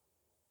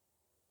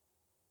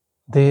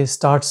 they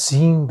start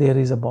seeing there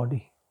is a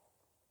body.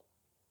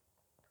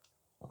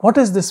 What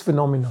is this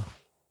phenomenon?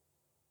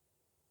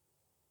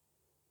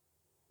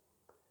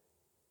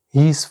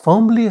 He is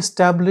firmly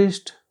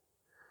established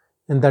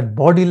in that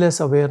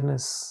bodiless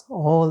awareness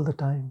all the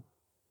time.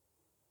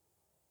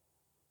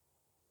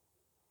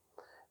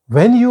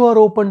 When you are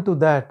open to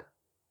that,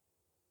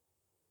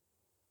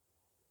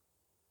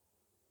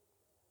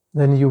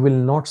 then you will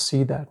not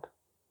see that.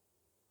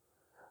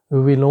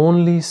 You will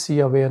only see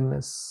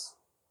awareness.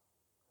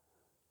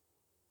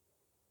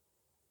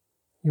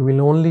 You will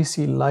only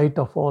see light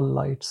of all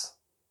lights.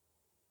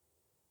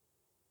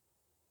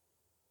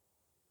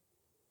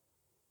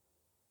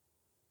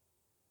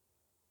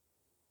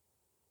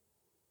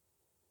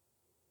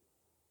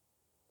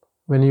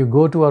 When you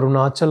go to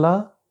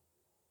Arunachala,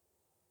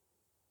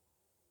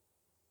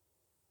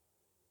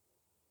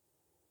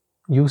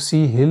 you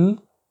see hill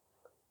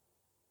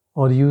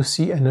or you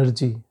see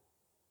energy.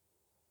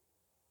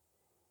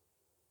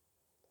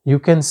 You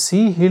can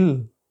see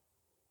hill,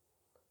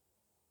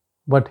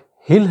 but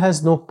hill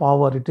has no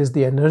power, it is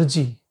the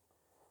energy.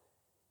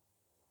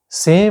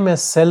 Same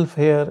as self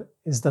here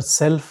is the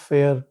self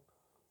here,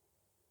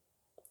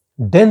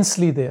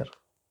 densely there.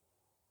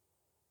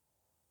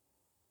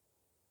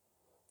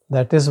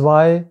 That is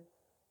why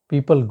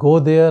people go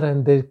there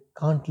and they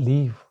can't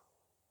leave.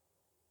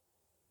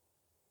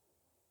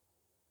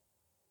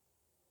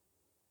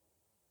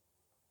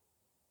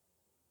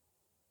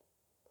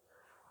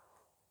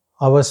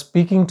 I was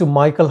speaking to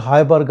Michael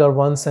Heiberger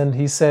once, and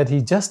he said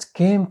he just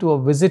came to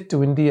a visit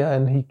to India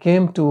and he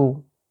came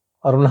to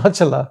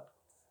Arunachala.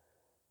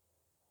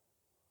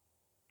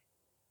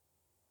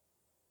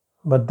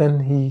 But then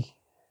he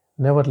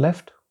never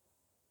left.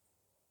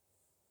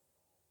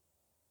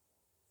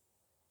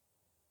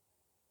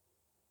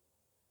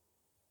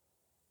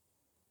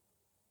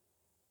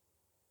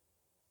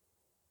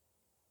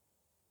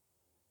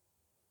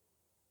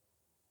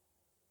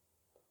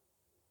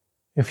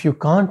 If you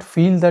can't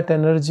feel that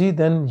energy,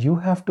 then you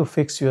have to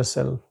fix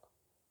yourself.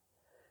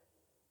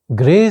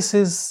 Grace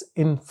is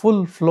in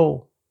full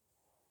flow.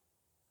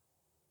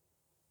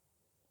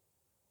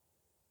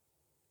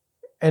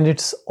 And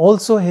it's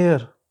also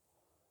here.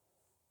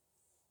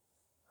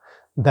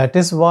 That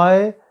is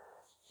why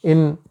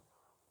in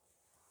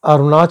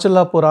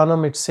Arunachala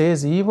Puranam it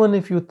says, even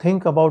if you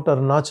think about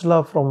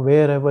Arunachala from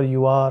wherever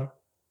you are,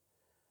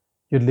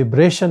 your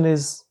liberation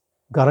is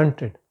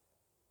guaranteed.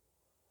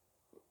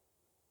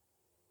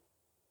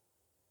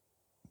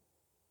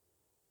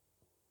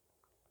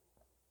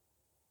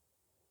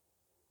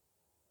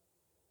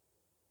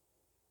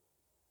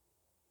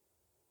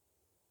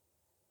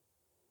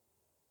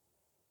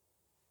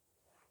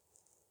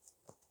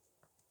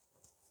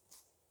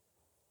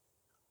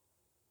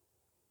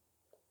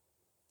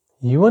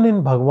 Even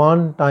in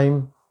Bhagavan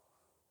time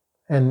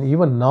and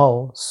even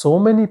now, so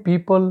many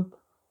people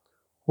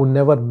who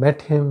never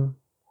met him,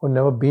 who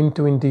never been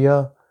to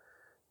India,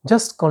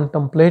 just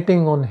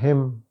contemplating on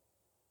him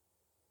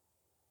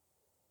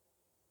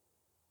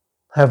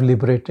have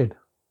liberated.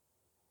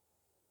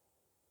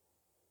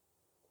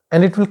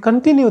 And it will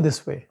continue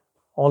this way,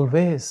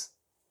 always.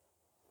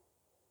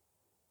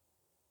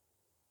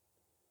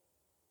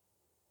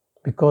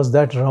 Because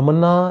that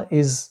Ramana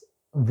is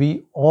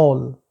we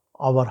all,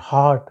 our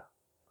heart,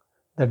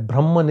 that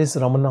Brahman is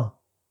Ramana.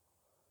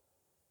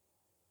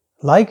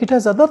 Like it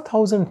has other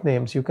 1,000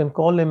 names, you can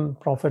call him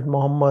Prophet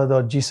Muhammad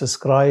or Jesus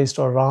Christ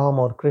or Ram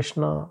or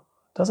Krishna,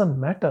 doesn't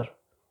matter.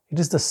 It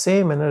is the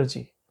same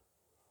energy.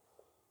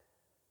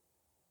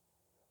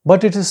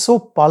 But it is so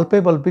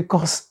palpable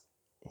because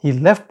he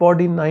left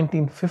body in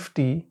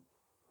 1950,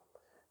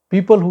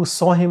 people who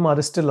saw him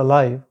are still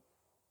alive,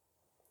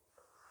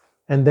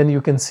 and then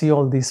you can see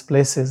all these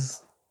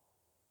places.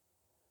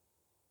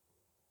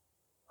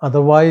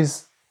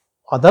 Otherwise,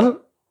 other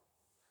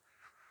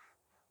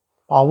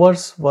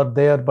powers were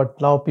there,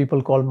 but now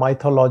people call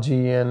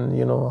mythology, and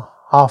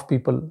half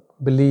people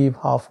believe,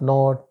 half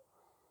not.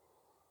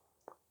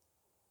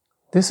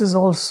 This is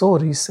all so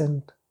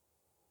recent.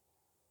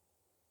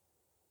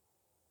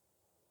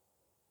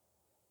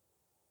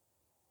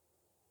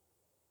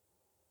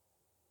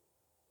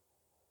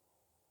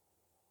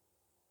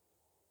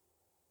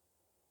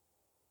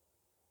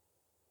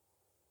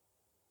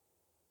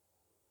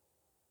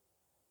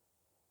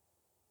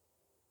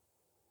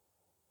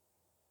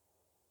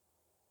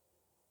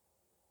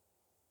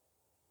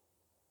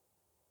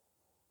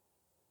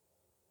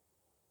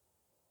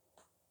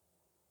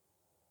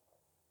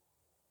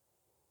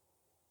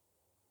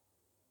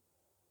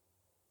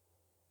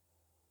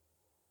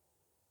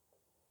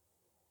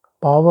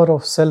 Power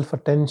of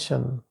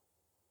self-attention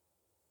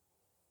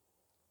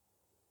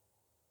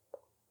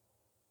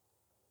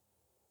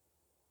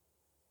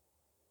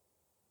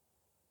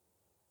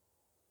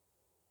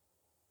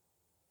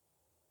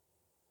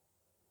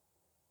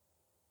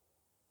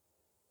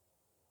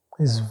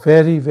is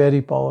very,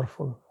 very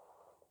powerful.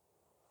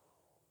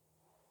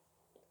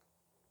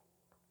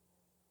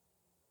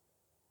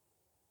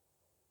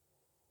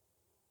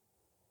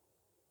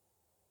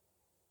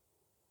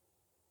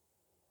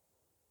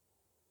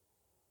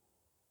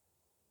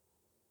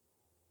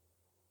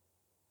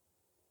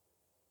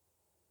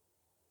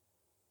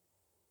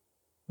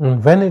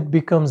 And when it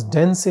becomes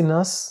dense in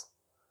us,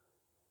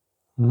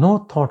 no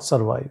thought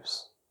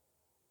survives.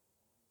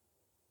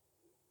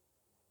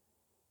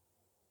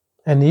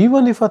 And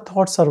even if a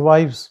thought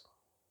survives,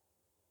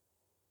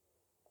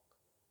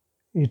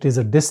 it is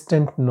a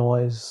distant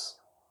noise,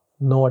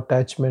 no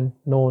attachment,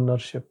 no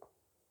ownership,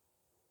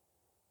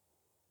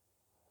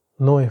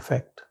 no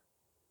effect.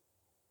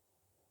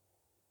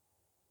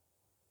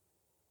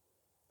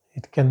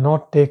 It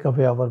cannot take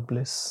away our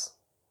bliss.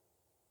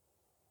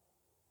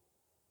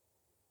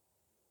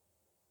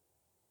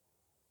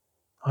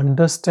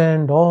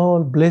 Understand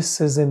all bliss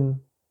is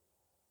in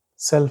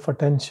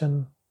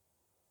self-attention,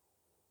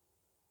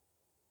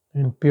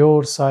 in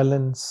pure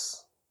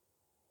silence.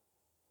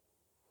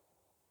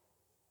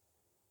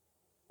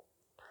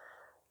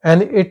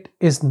 And it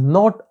is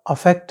not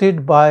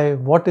affected by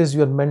what is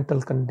your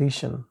mental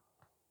condition.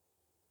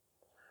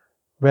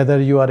 Whether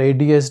you are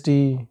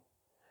ADHD,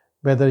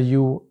 whether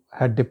you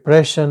had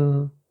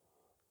depression,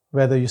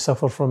 whether you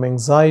suffer from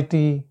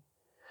anxiety.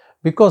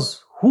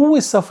 Because who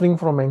is suffering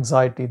from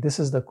anxiety? This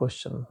is the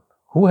question.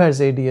 Who has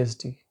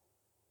ADHD?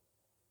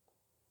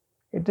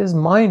 It is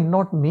mind,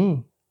 not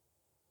me.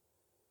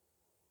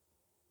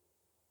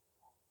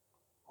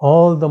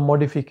 All the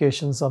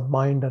modifications of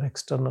mind are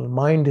external.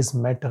 Mind is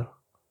matter.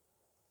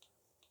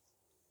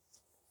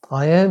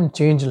 I am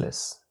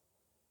changeless.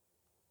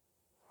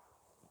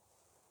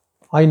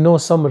 I know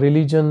some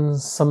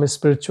religions, some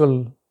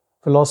spiritual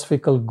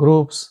philosophical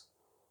groups,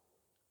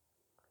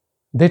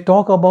 they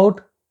talk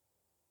about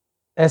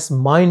as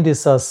mind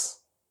is us.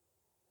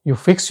 You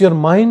fix your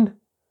mind,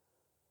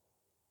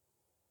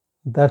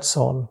 that's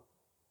all.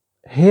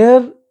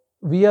 Here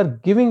we are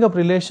giving up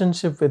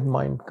relationship with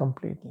mind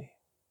completely.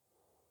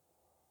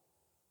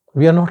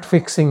 We are not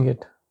fixing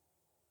it.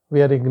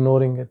 We are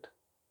ignoring it.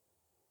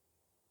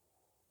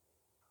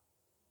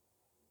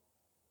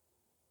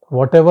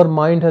 Whatever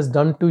mind has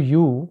done to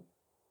you,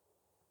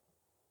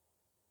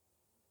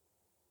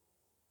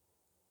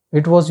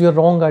 It was your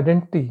wrong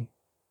identity.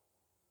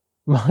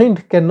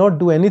 Mind cannot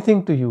do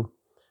anything to you.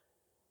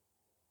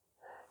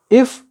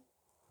 If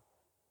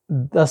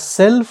the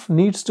self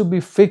needs to be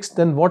fixed,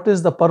 then what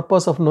is the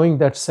purpose of knowing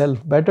that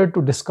self? Better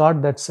to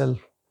discard that self.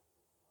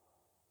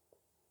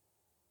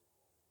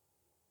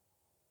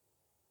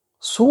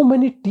 So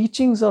many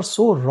teachings are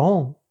so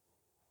wrong.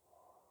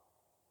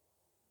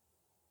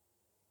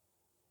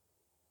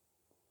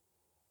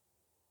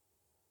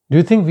 Do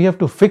you think we have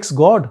to fix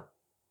God?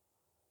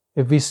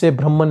 If we say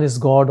Brahman is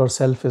God or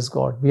self is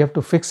God, we have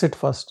to fix it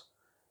first.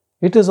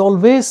 It is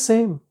always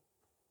same.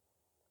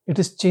 It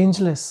is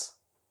changeless.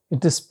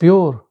 It is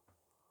pure,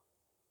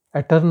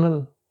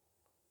 eternal.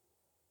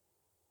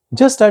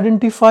 Just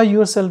identify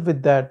yourself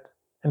with that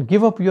and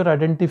give up your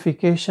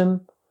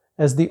identification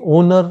as the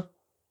owner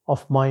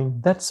of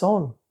mind. That's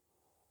all.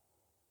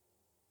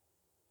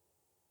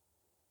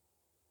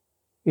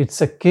 It's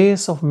a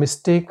case of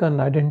mistaken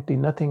identity,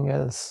 nothing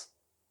else.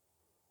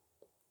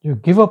 You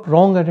give up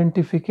wrong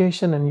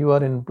identification and you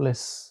are in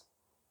bliss.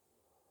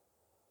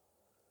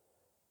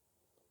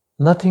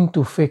 Nothing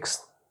to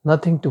fix,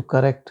 nothing to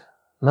correct,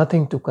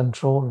 nothing to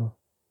control.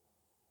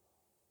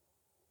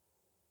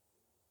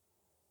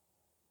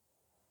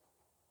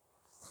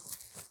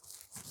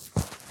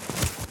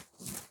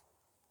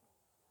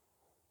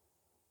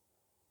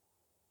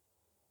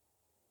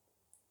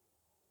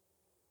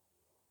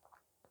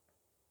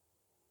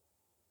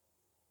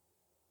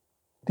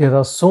 There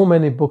are so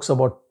many books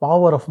about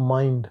power of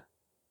mind.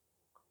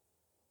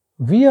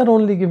 We are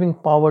only giving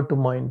power to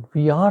mind.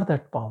 We are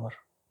that power.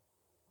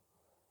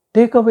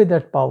 Take away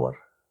that power.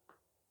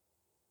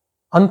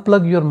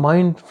 Unplug your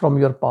mind from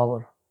your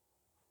power.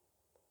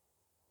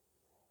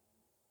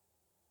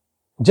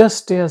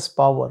 Just stay as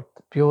power,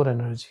 pure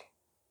energy.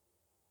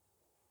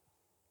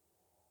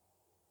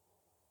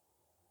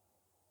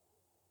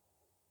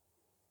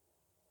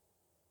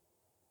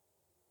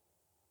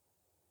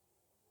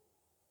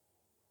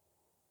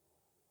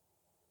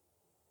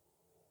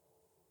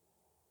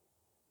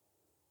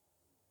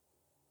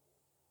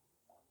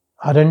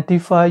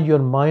 Identify your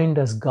mind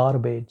as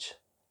garbage,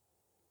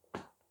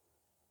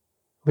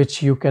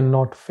 which you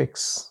cannot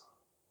fix.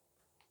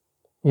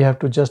 You have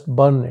to just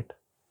burn it.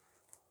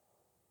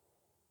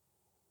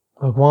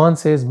 Bhagavan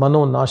says,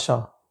 Mano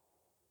Nasha.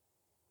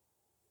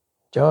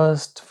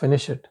 Just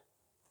finish it.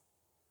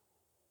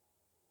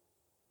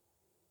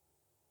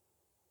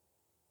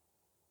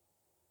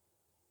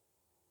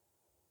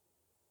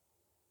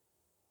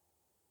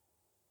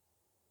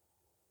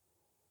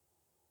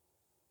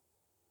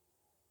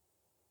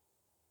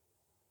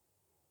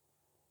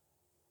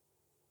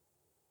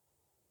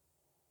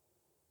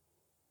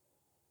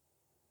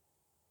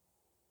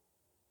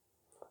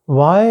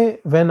 Why,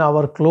 when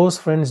our close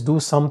friends do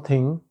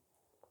something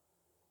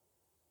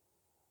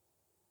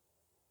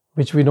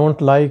which we don't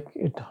like,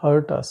 it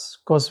hurt us?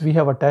 Because we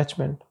have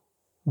attachment.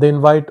 They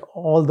invite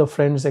all the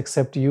friends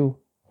except you.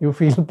 You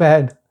feel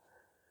bad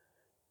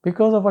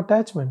because of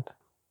attachment.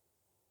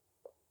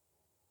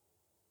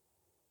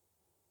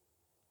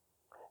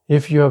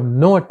 If you have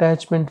no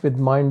attachment with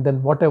mind,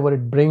 then whatever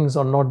it brings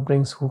or not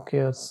brings, who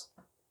cares?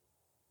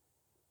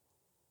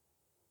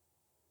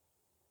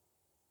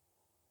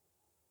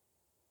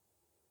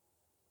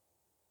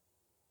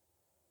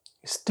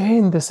 Stay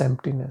in this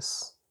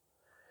emptiness.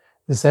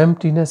 This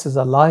emptiness is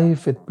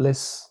alive with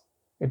bliss.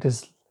 It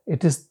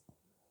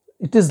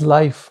is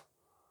life.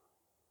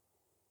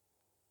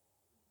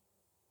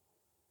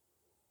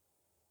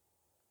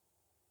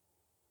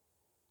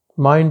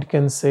 Mind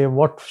can say,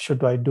 what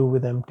should I do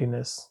with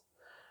emptiness?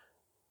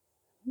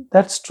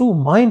 That's true.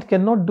 Mind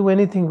cannot do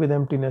anything with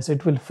emptiness.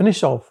 It will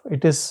finish off.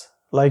 It is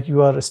like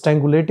you are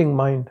strangulating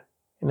mind.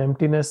 In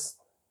emptiness,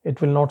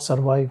 it will not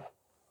survive.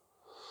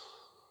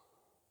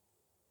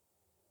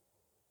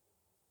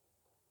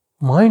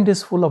 Mind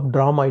is full of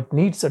drama. It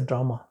needs a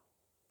drama.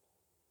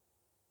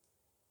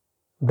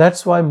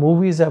 That's why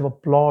movies have a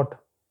plot.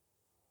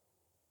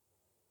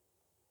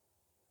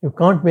 You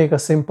can't make a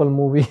simple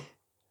movie.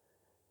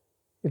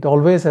 It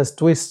always has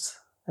twists,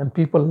 and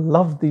people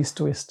love these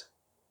twists.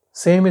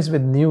 Same is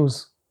with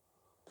news.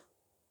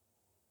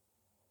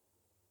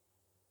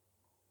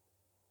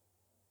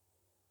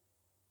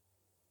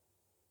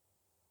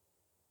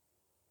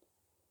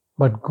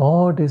 But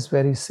God is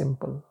very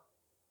simple,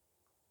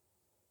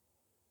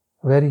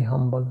 very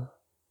humble.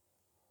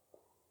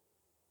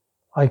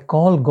 I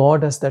call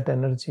God as that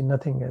energy,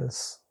 nothing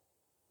else,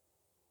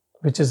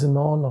 which is in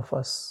all of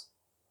us.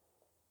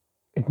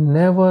 It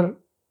never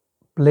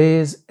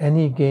plays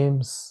any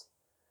games.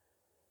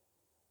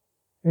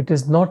 It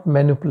is not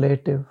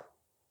manipulative.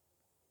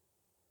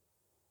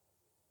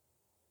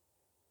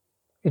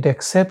 It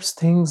accepts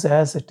things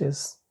as it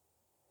is.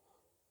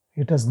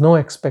 It has no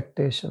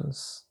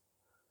expectations.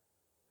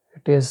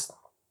 It is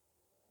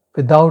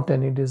without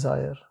any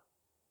desire.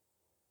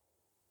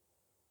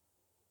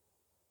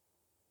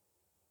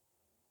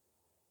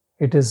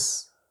 It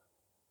is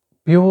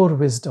pure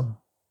wisdom.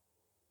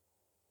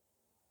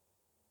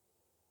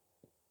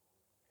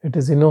 It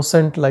is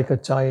innocent like a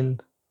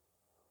child.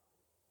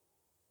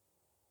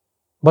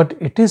 But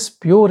it is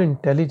pure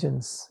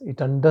intelligence.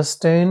 It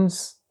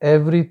understands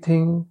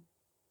everything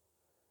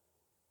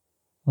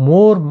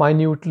more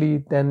minutely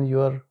than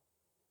your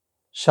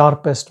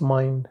sharpest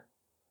mind.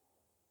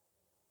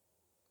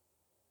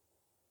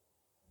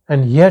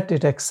 And yet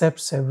it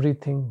accepts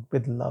everything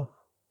with love.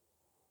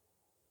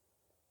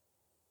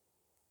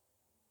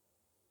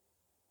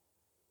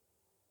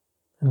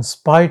 In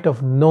spite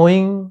of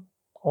knowing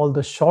all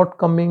the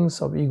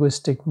shortcomings of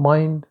egoistic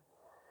mind,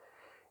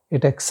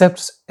 it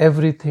accepts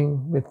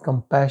everything with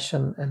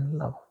compassion and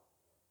love.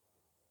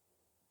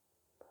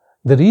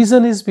 The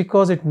reason is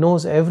because it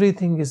knows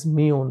everything is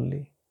me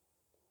only.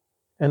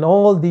 And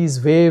all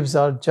these waves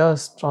are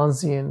just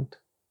transient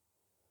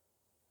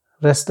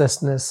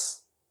restlessness.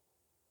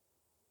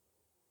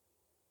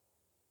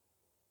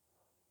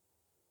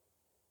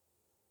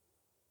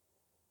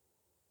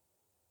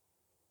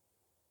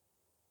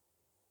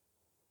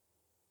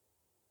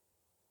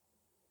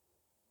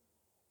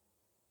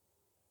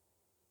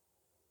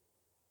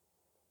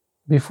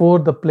 Before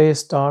the play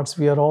starts,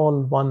 we are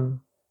all one.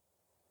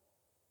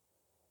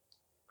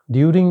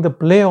 During the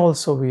play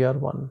also we are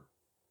one.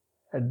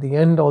 At the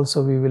end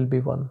also we will be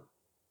one.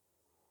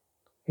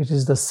 It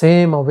is the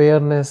same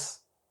awareness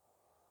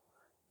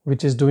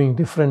which is doing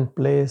different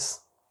plays.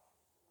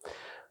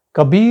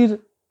 Kabir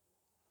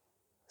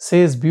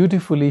says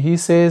beautifully, he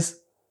says,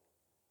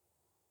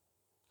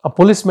 a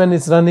policeman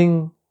is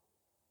running,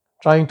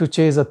 trying to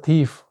chase a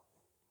thief.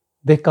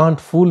 They can't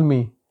fool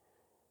me.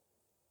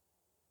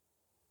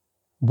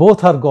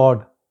 Both are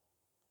God.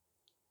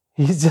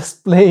 He's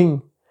just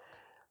playing.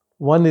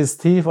 One is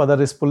thief,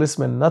 other is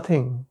policeman.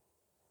 Nothing.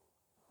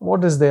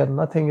 What is there?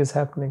 Nothing is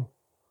happening.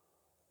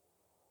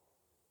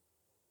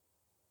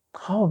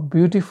 How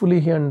beautifully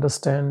he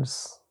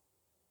understands.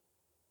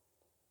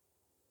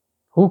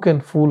 Who can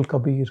fool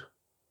Kabir?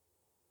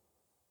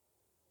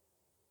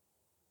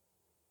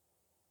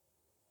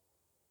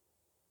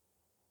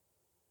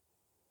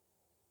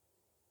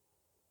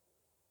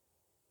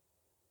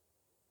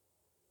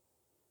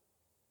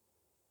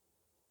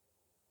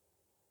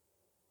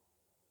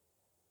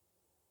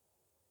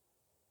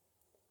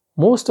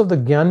 Most of the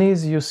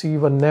Gyanis you see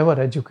were never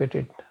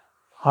educated,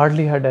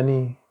 hardly had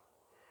any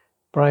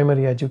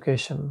primary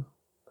education.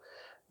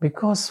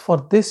 Because for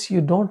this you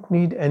don't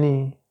need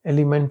any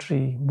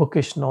elementary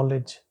bookish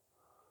knowledge.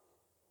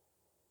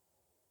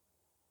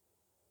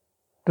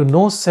 To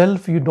know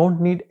self, you don't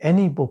need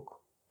any book.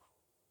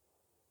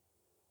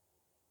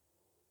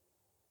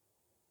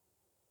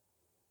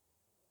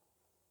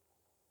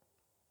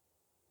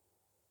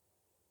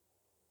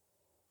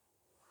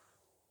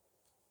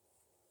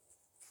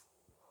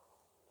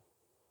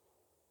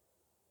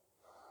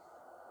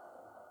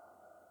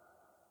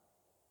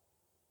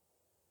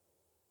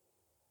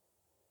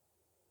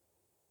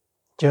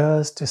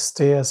 Just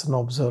stay as an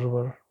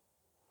observer.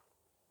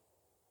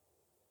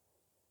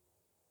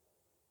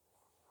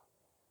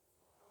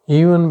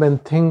 Even when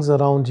things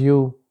around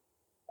you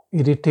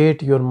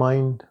irritate your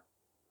mind,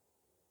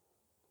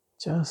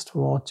 just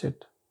watch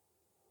it.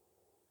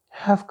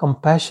 Have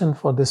compassion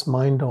for this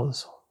mind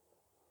also.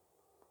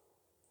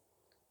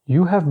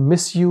 You have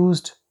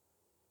misused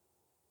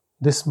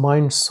this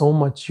mind so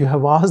much. You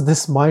have asked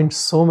this mind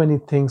so many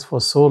things for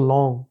so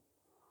long.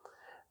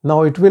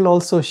 Now it will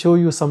also show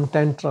you some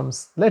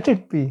tantrums. Let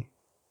it be.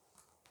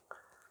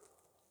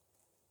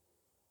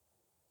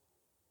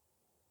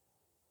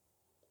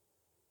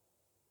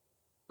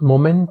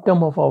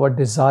 Momentum of our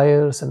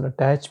desires and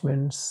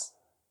attachments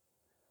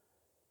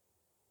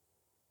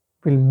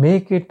will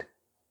make it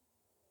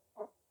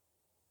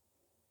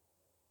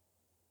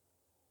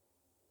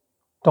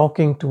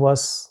talking to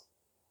us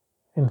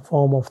in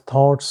form of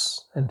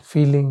thoughts and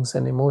feelings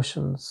and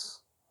emotions.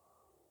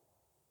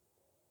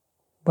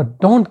 But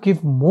don't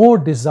give more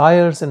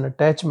desires and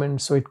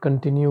attachments so it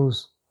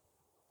continues.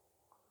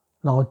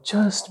 Now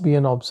just be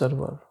an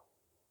observer.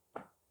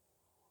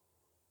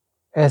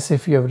 As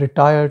if you have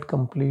retired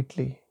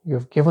completely. You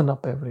have given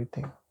up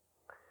everything.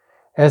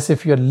 As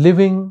if you are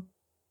living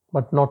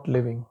but not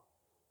living.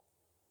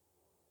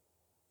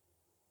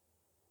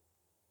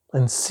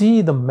 And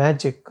see the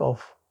magic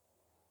of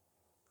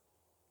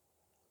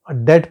a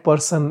dead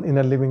person in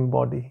a living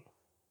body.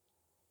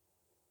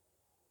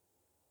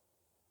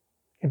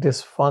 It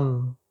is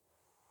fun.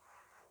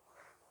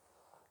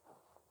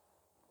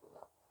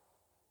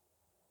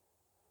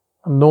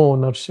 No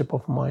ownership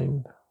of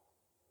mind.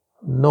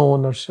 No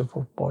ownership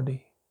of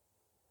body.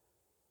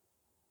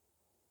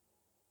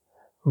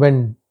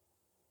 When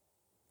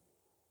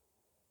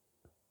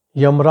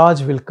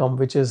Yamraj will come,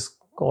 which is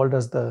called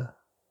as the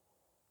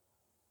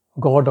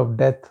god of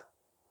death,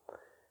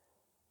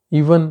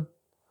 even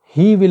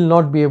he will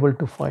not be able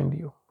to find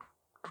you,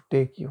 to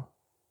take you.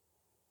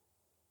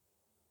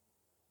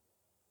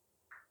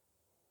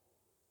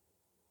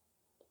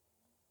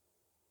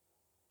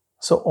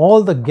 So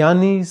all the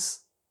Gyanis,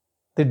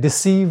 they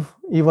deceive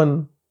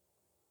even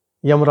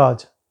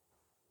Yamraj.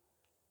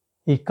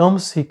 He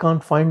comes, he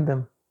can't find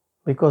them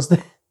because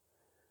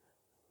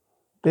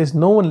there's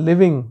no one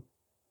living.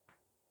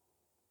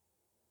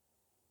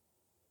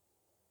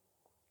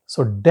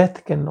 So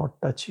death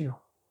cannot touch you.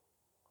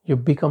 You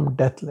become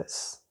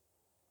deathless,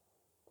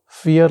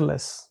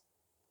 fearless,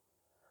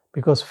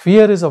 because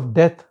fear is of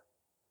death.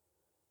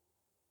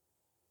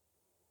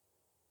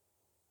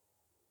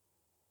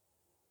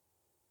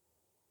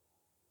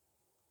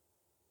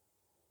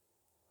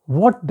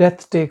 What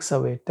death takes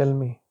away? Tell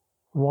me.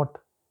 What?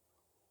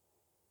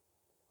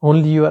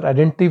 Only your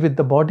identity with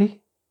the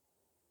body?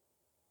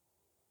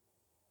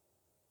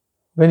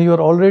 When you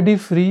are already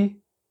free,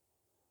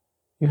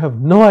 you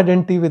have no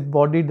identity with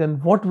body, then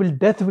what will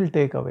death will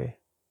take away?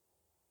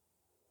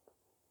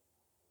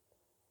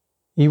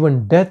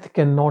 Even death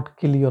cannot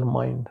kill your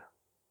mind.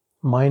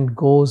 Mind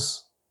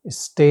goes,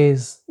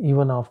 stays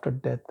even after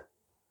death.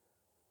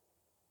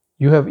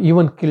 You have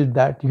even killed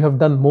that. You have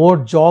done more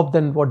job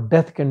than what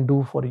death can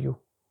do for you.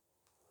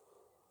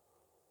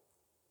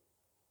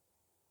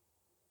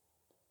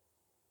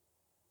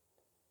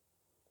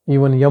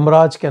 Even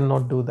Yamraj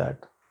cannot do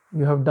that.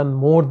 You have done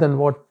more than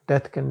what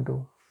death can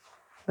do.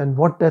 Then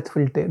what death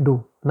will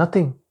do?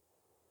 Nothing.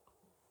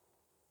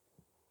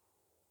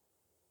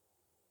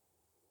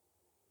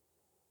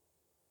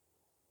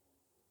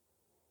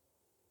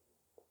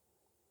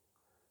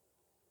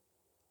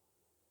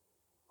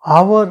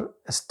 Our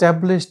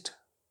established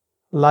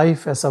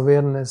life as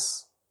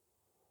awareness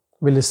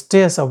will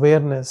stay as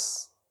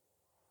awareness.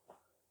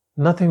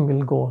 Nothing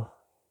will go.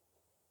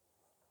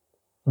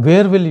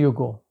 Where will you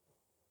go?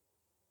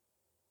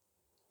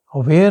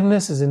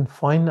 Awareness is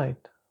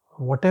infinite.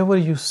 Whatever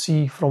you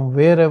see from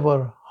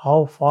wherever,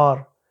 how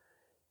far,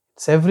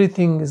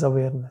 everything is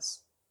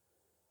awareness.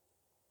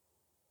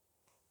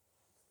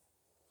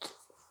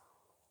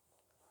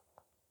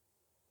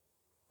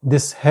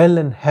 This hell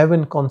and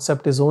heaven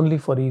concept is only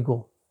for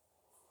ego.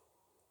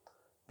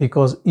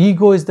 Because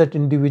ego is that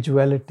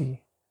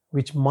individuality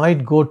which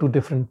might go to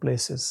different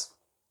places.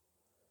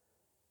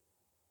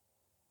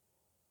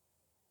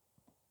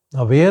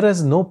 Aware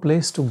has no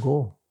place to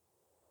go.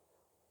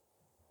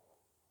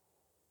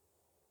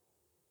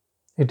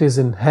 It is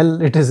in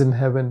hell, it is in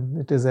heaven,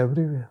 it is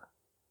everywhere.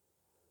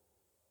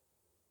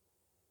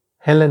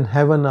 Hell and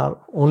heaven are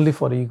only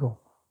for ego,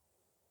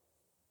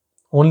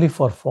 only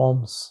for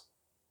forms.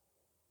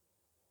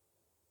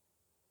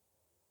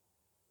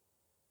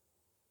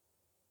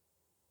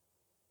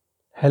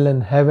 Hell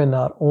and heaven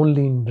are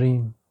only in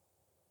dream,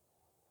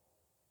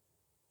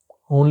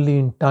 only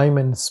in time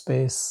and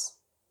space.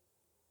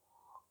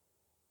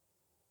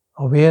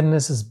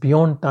 Awareness is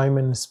beyond time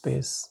and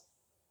space.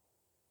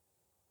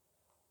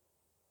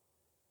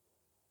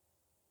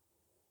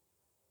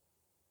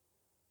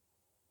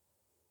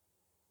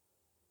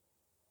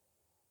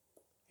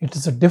 It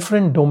is a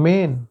different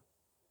domain.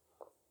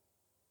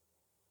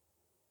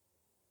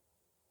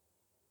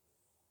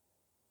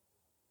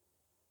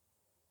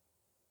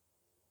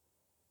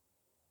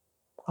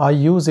 I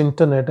use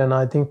internet, and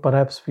I think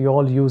perhaps we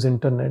all use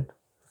internet.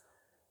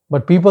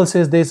 But people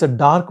say there is a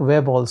dark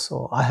web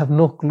also. I have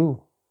no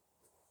clue.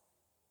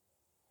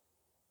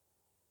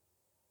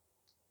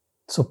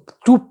 So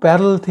two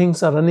parallel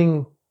things are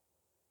running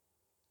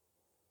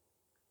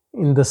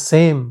in the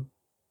same.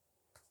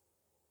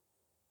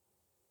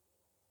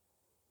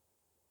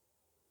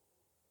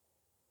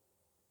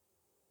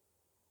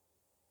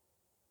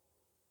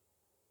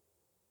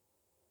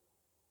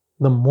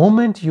 The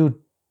moment you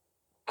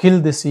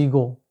kill this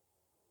ego,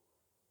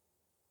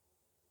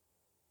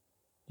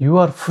 you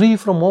are free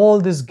from all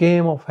this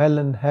game of hell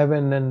and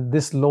heaven and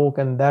this lok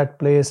and that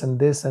place and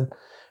this and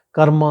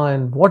karma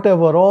and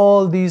whatever.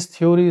 All these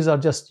theories are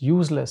just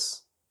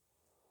useless.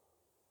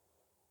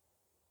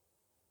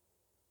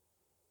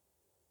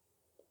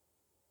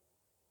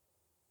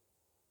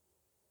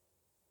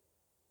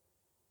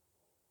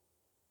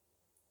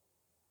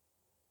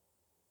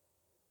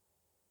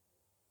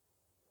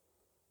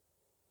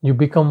 You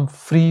become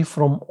free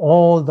from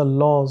all the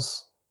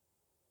laws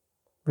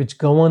which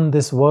govern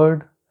this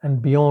world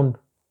and beyond.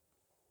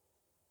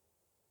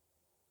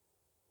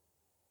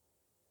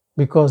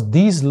 Because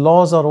these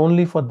laws are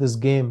only for this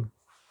game.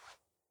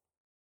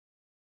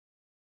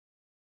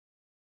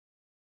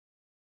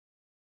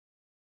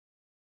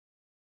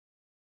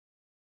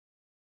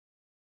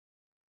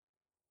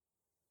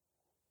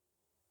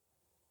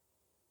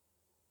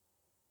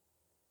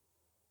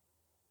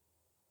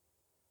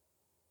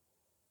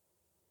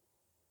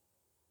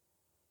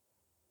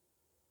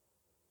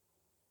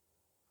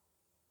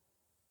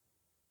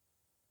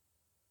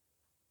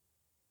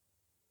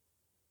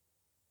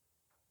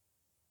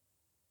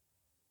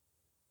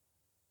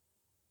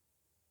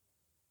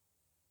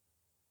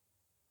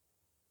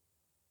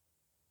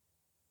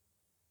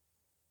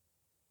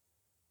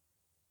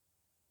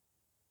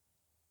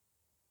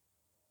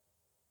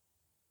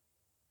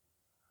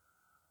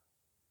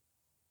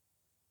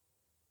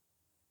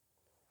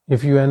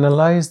 If you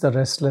analyze the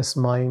restless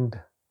mind,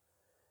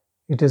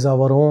 it is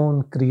our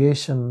own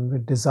creation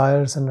with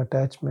desires and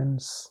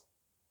attachments.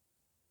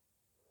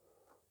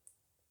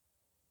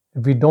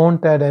 If we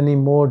don't add any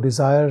more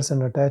desires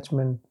and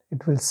attachment,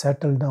 it will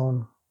settle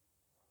down.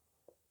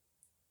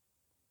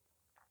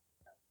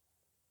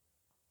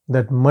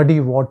 That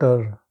muddy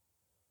water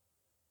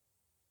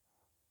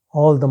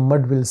all the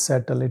mud will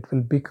settle, it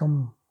will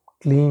become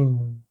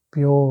clean,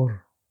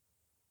 pure.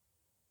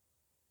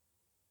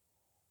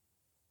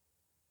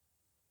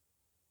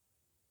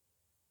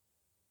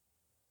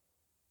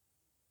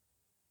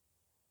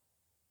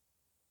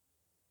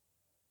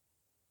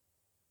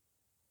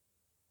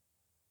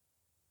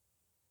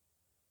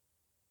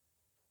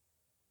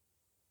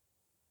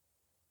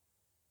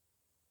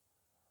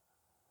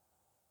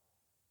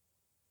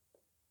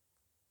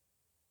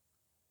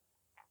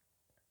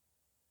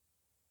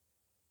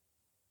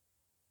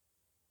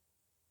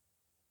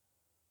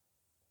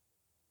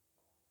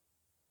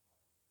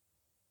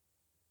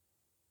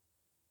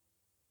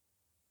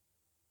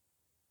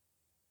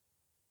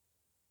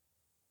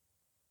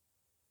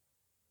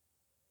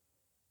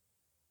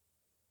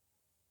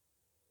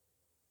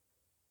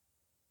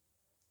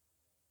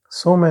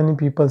 So many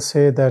people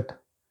say that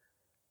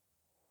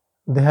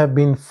they have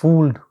been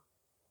fooled,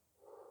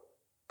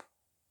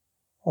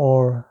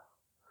 or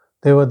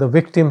they were the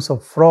victims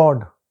of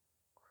fraud.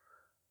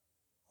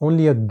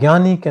 Only a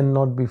jnani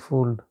cannot be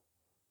fooled.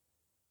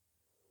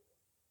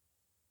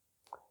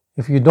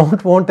 If you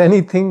don't want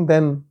anything,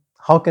 then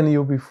how can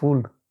you be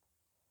fooled?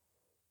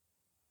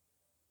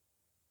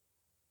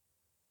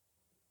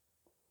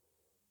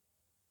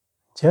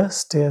 Just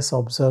stay as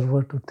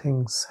observer to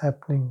things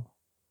happening.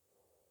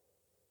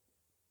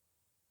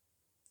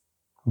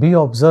 Be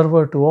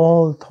observer to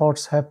all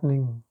thoughts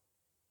happening,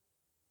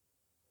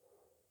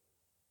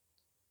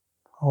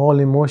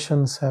 all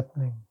emotions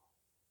happening.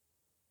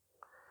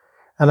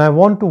 And I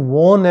want to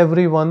warn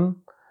everyone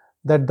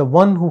that the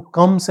one who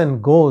comes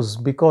and goes,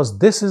 because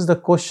this is the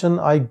question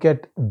I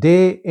get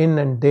day in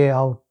and day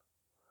out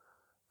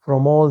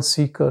from all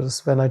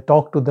seekers when I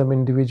talk to them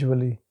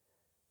individually.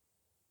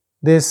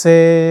 They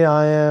say,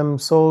 I am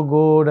so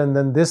good, and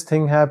then this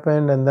thing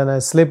happened, and then I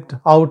slipped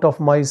out of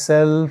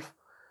myself.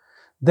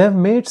 They've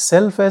made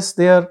self as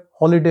their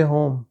holiday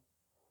home.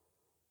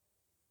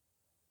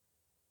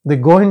 They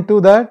go into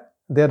that,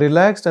 they're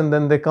relaxed, and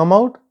then they come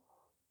out.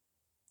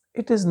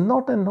 It is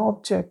not an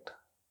object.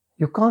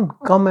 You can't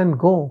come and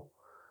go.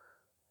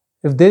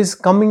 If there is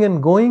coming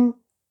and going,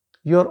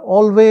 you're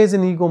always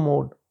in ego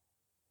mode.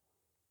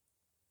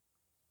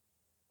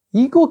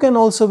 Ego can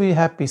also be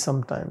happy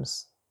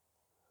sometimes.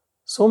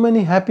 So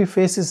many happy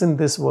faces in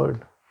this world.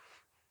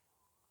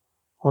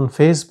 On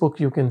Facebook,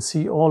 you can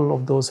see all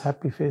of those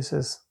happy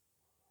faces.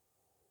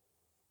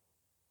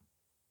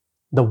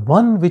 The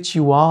one which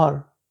you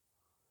are,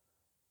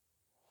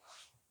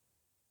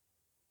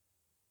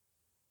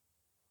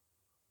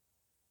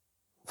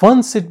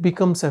 once it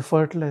becomes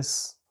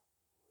effortless,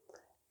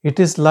 it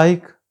is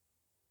like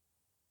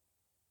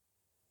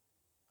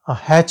a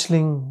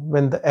hatchling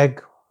when the egg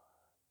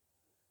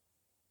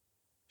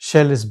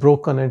shell is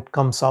broken and it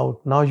comes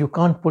out. Now you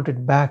can't put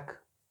it back.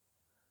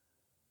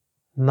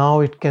 Now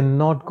it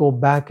cannot go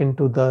back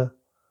into the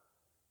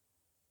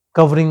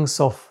coverings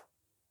of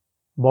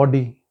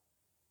body.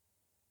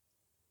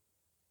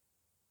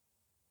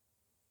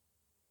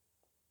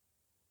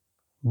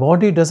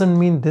 Body doesn't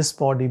mean this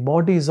body.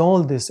 Body is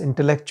all this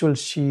intellectual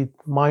sheath,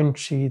 mind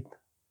sheath,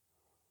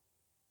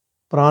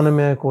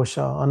 pranamaya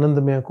kosha,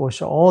 anandamaya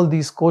kosha, all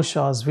these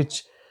koshas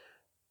which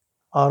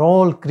are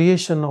all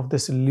creation of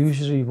this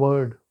illusory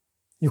word.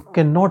 You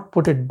cannot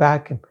put it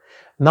back in.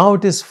 Now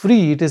it is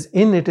free, it is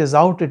in, it is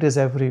out, it is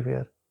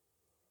everywhere.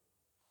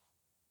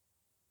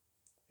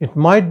 It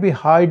might be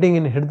hiding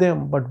in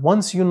Hridayam, but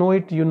once you know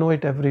it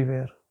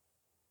everywhere.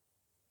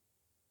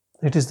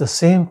 It is the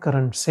same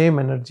current, same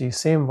energy,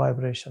 same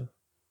vibration.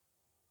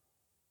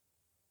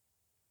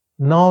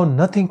 Now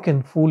nothing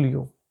can fool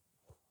you.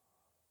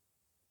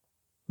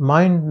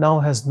 Mind now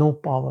has no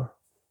power.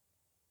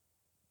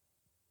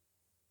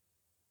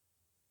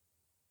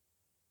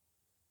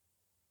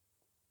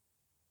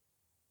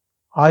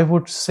 I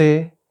would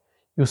say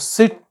you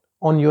sit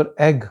on your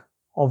egg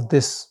of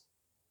this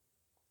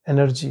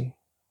energy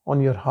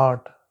on your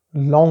heart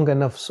long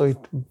enough so it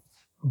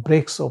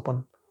breaks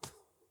open,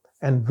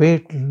 and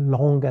wait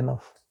long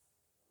enough.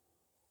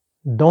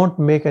 Don't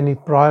make any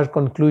prior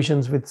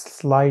conclusions with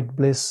slight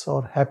bliss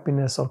or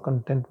happiness or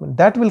contentment.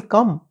 That will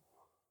come.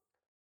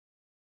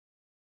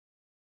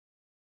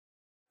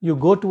 You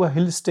go to a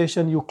hill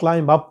station, you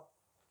climb up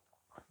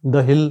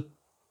the hill,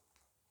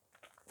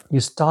 you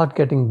start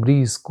getting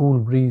breeze, cool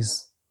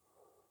breeze.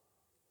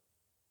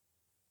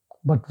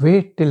 But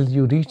wait till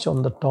you reach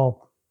on the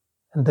top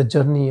and the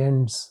journey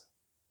ends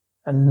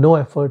and no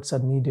efforts are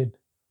needed.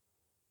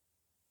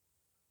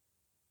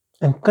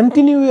 And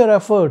continue your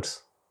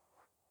efforts.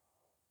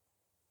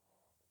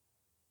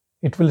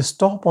 It will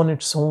stop on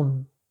its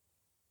own.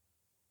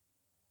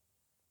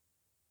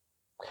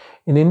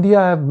 In India,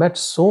 I have met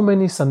so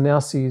many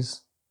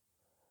sannyasis,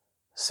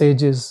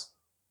 sages,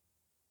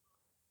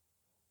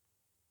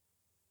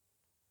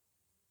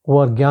 who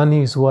are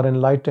jnanis, who are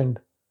enlightened.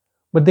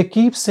 But they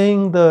keep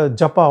saying the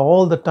japa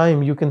all the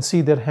time. You can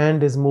see their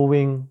hand is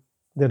moving,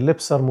 their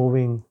lips are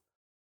moving.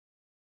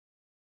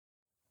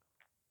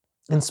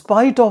 In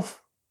spite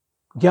of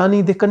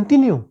jnani, they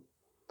continue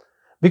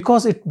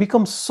because it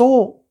becomes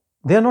so,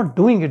 they are not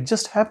doing it,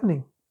 just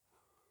happening.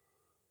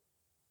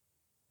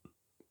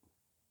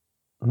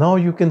 Now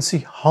you can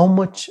see how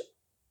much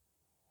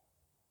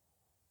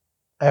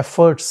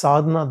effort,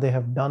 sadhana they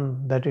have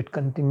done, that it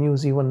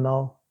continues even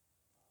now.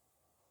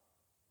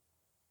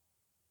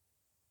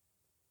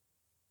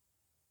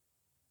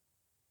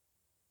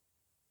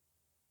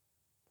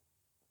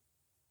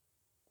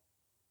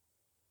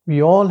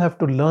 We all have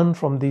to learn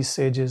from these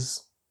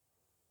sages.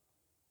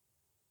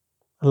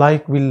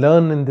 Like we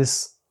learn in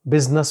this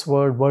business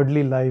world,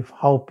 worldly life,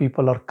 how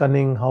people are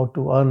cunning, how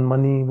to earn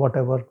money,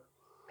 whatever.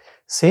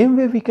 Same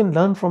way we can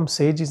learn from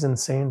sages and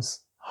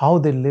saints, how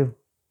they live,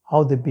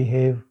 how they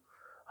behave,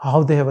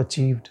 how they have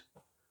achieved,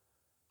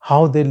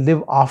 how they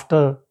live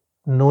after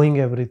knowing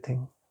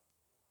everything.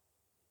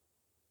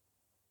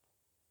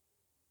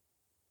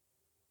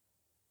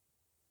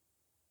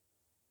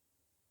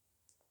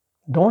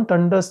 Don't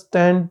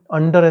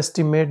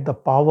underestimate the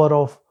power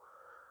of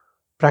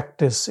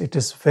practice. It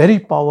is very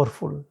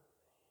powerful.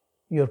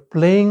 You're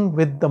playing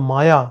with the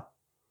Maya,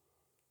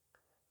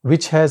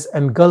 which has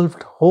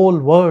engulfed whole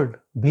world,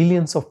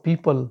 billions of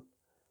people,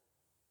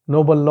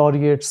 Nobel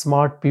laureates,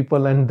 smart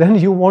people, and then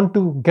you want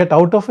to get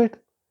out of it?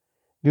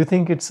 Do you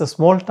think it's a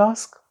small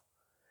task?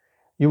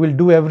 You will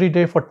do every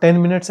day for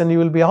 10 minutes and you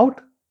will be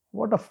out?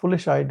 What a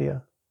foolish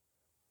idea.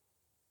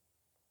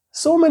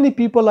 So many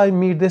people I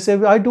meet, they say,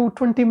 I do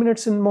 20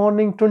 minutes in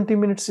morning, 20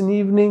 minutes in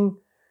evening,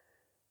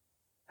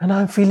 and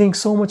I'm feeling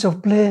so much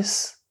of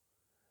bliss.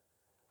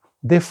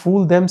 They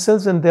fool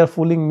themselves and they're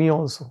fooling me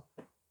also.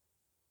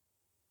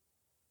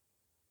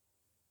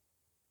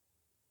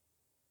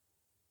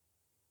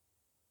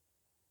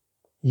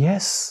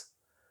 Yes,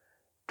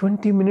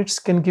 20 minutes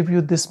can give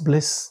you this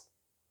bliss,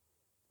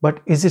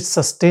 but is it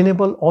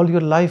sustainable all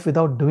your life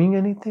without doing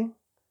anything?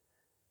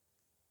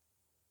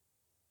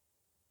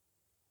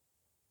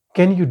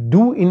 Can you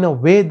do in a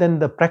way then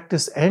the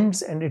practice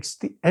ends and it's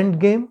the end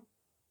game?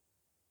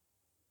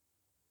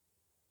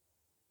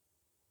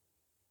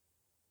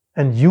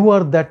 And you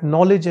are that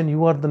knowledge and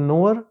you are the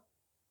knower?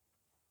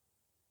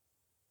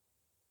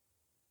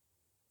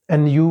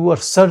 And your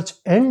search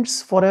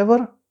ends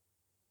forever?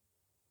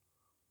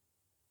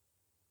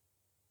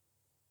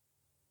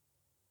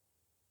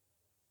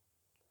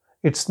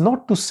 It's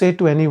not to say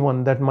to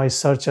anyone that my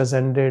search has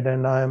ended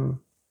and I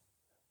am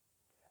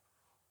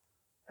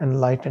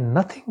enlightened.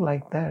 Nothing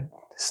like that.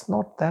 It's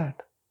not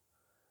that.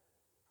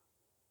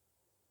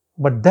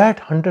 But that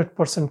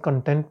 100%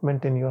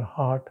 contentment in your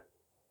heart,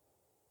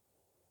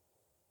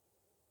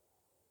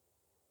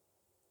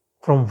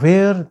 from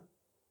where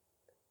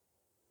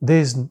there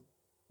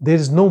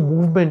is no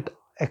movement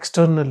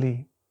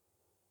externally.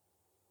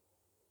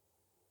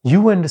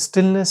 You and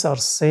stillness are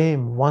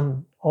same,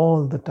 one,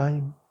 all the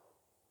time.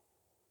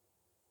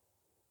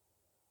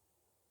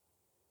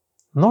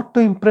 Not to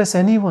impress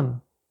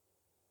anyone,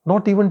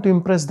 not even to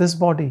impress this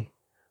body.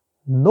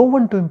 No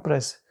one to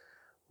impress.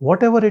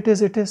 Whatever it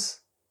is, it is.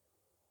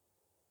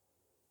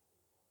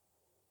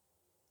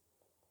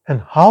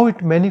 And how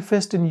it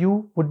manifests in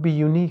you would be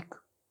unique.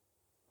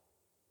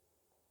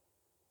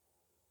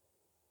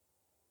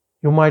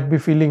 You might be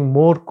feeling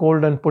more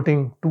cold and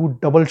putting 2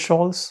 double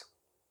shawls.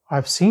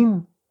 I've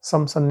seen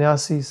some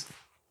sannyasis.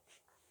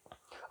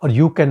 Or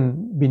you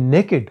can be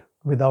naked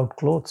without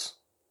clothes.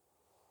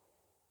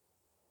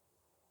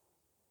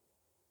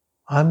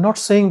 I'm not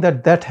saying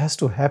that that has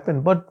to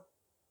happen, but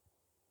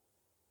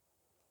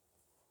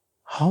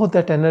how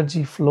that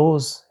energy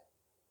flows,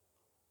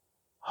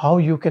 how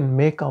you can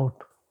make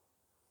out.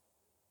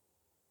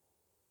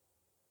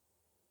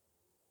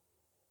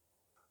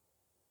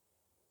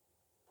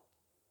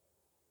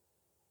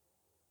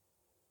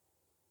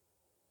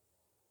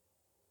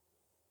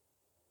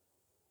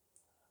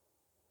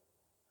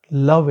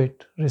 Love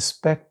it,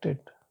 respect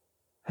it,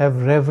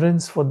 have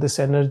reverence for this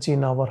energy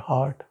in our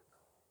heart.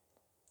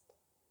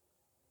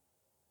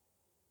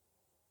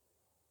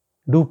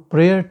 Do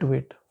prayer to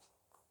it,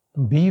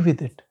 be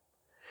with it.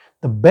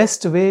 The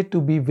best way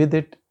to be with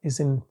it is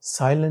in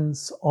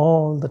silence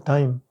all the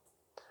time.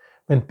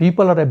 When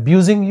people are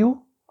abusing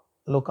you,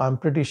 look, I'm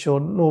pretty sure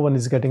no one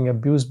is getting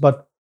abused,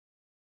 but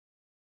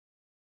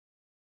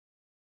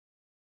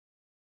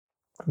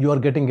you are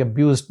getting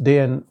abused day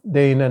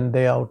in and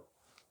day out.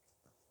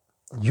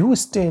 You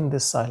stay in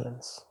this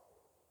silence.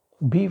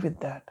 Be with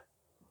that.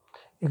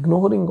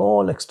 Ignoring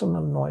all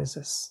external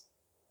noises.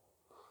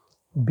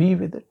 Be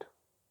with it.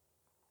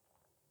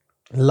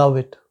 Love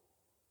it.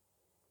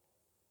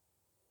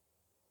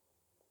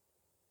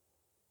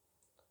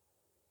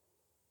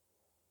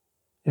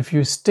 If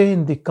you stay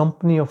in the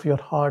company of your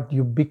heart,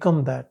 you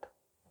become that.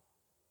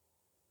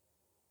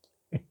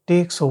 It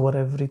takes over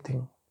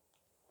everything.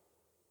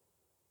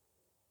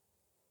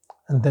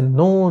 And then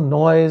no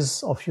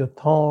noise of your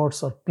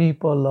thoughts or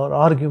people or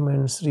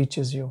arguments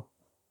reaches you.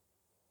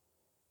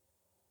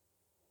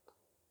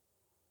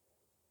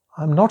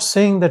 I'm not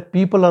saying that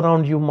people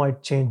around you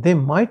might change. They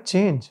might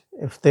change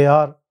if they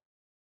are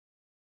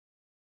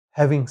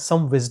having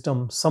some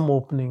wisdom, some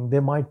opening. They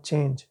might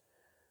change.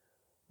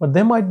 But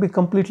they might be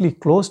completely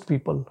closed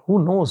people.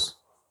 Who knows?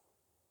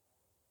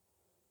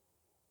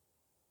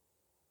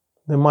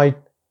 They might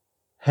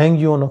hang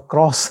you on a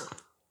cross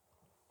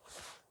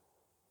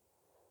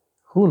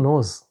Who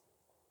knows?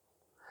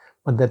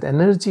 But that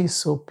energy is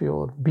so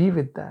pure. Be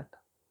with that.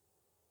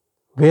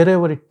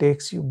 Wherever it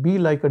takes you, be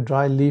like a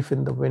dry leaf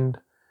in the wind.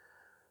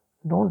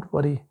 Don't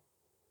worry.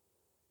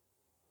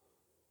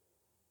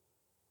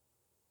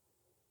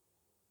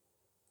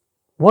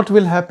 What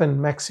will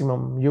happen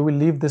maximum? You will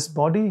leave this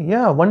body?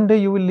 Yeah, one day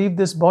you will leave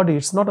this body.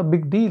 It's not a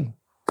big deal.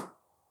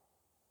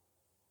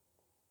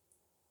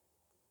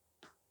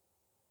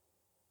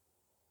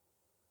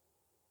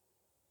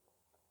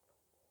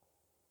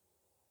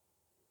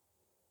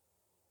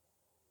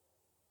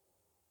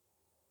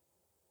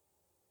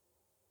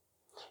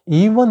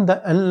 Even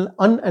the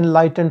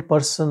unenlightened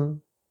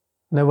person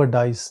never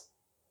dies.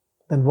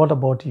 Then what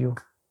about you?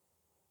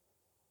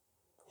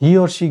 He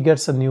or she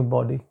gets a new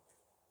body.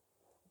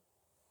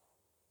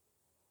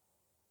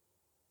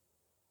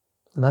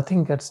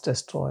 Nothing gets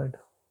destroyed.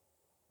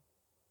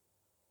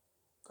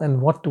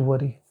 And what to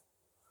worry?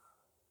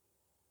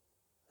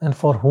 And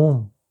for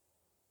whom?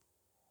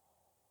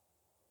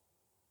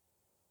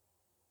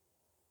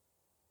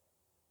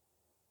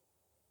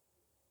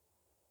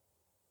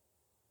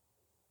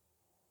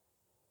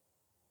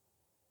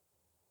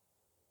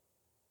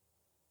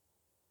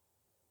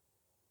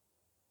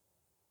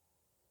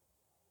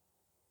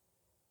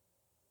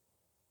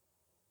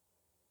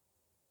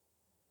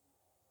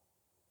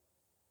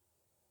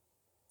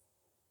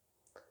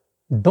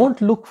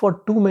 Don't look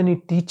for too many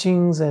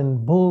teachings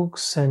and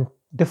books and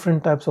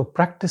different types of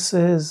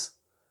practices.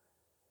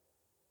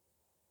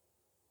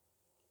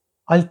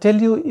 I'll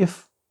tell you,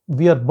 if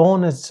we are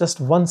born as just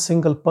one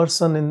single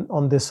person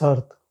on this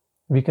earth,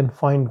 we can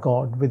find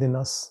God within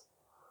us.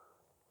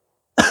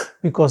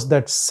 Because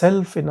that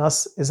self in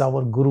us is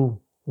our Guru,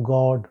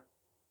 God.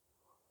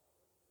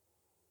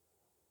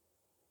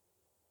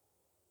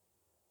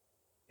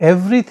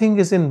 Everything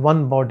is in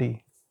one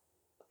body.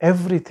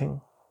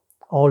 Everything.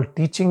 All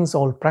teachings,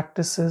 all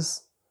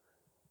practices.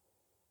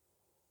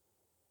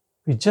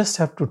 We just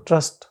have to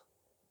trust.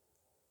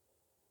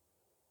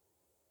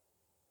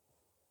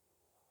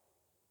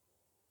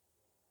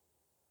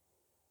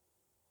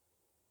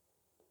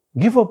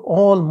 Give up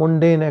all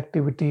mundane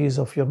activities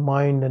of your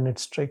mind and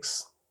its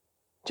tricks.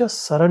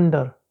 Just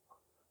surrender.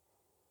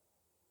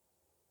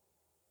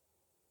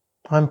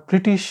 I'm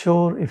pretty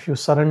sure if you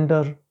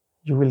surrender,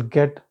 you will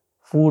get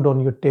food on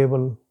your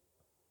table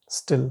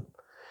still.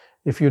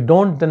 If you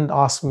don't, then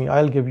ask me.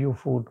 I'll give you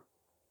food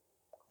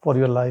for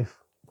your life.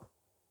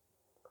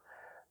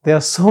 There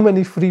are so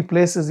many free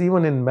places,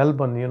 even in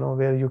Melbourne,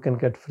 where you can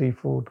get free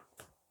food.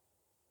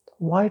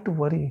 Why to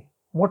worry?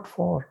 What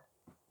for?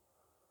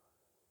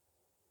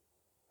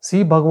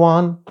 See,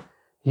 Bhagavan,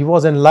 he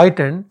was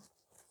enlightened.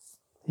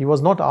 He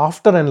was not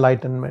after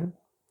enlightenment.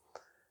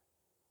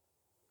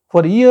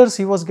 For years,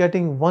 he was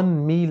getting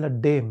 1 meal a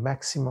day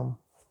maximum.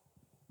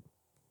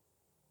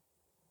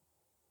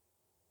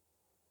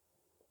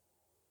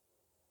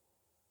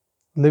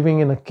 Living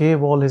in a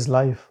cave all his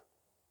life.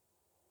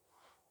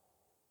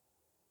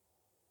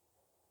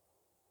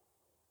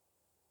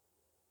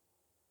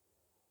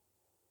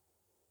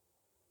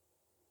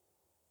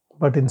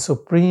 But in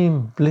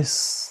supreme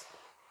bliss.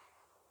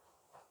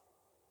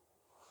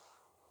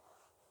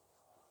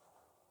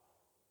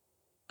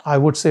 I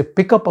would say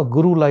pick up a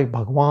guru like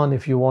Bhagavan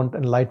if you want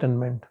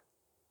enlightenment.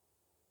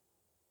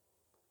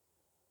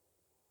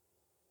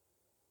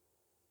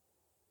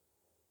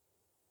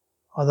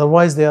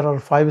 Otherwise, there are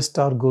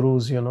 5-star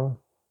gurus,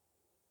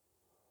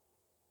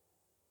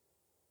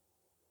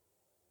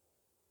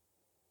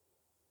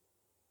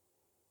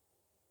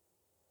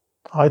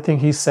 I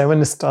think he's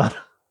 7-star.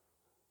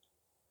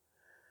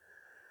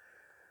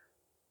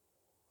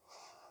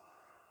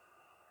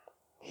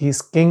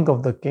 He's king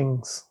of the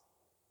kings.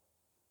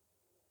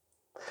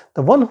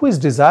 The one who is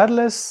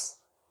desireless,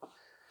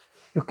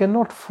 you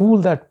cannot fool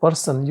that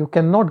person. You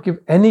cannot give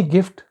any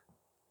gift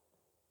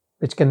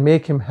which can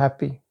make him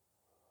happy.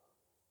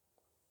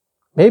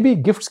 Maybe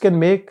gifts can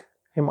make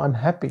him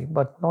unhappy,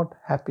 but not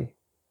happy.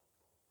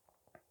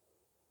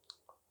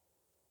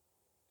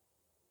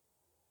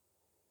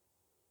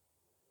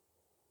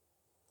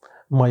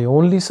 My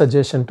only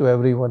suggestion to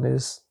everyone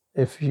is,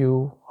 I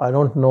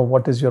don't know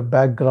what is your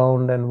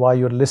background and why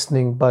you're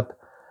listening, but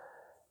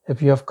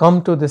if you have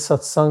come to this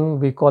satsang,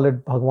 we call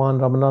it Bhagavan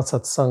Ramana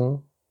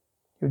Satsang,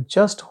 you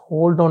just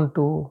hold on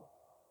to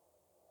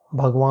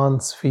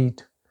Bhagavan's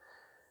feet.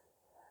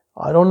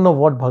 I don't know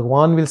what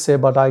Bhagavan will say,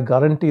 but I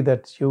guarantee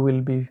that it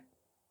will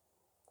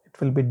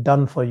be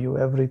done for you,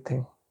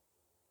 everything.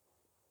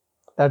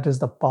 That is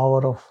the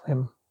power of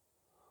him.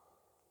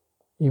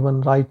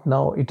 Even right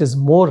now, it is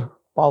more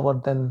power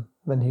than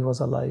when he was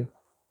alive.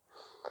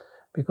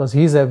 Because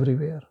he is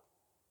everywhere.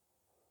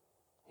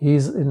 He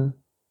is in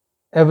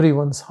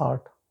everyone's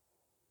heart.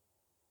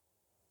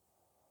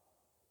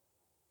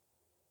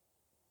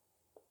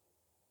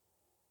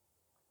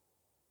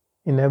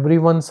 In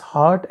everyone's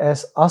heart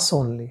as us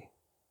only.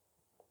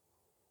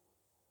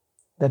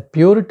 That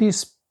purity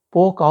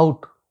spoke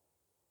out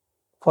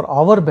for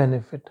our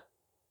benefit.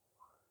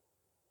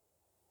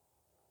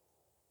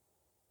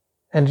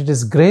 And it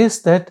is grace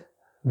that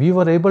we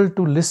were able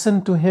to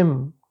listen to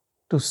him,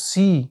 to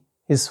see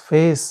his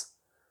face.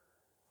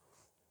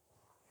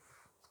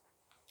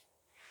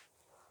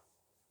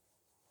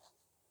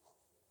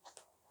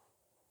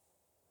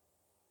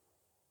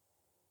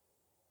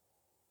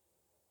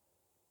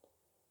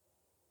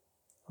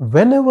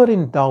 Whenever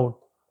in doubt,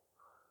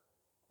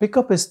 pick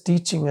up his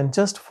teaching and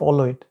just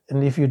follow it.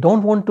 And if you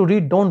don't want to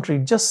read, don't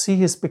read. Just see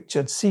his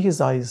picture, see his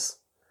eyes.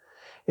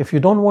 If you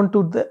don't want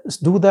to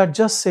do that,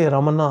 just say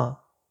Ramana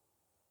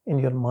in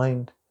your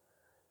mind.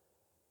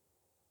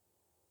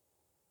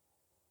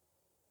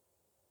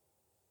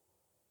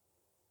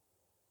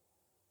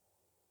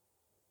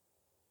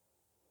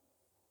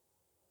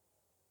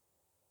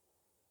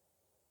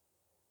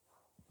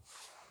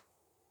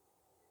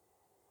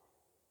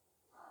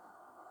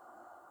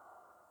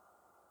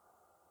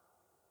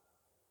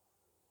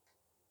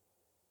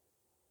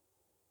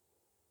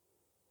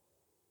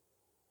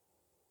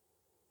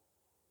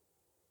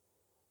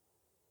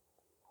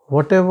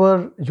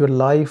 Whatever your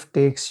life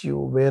takes you,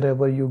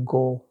 wherever you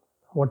go,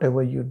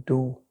 whatever you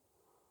do,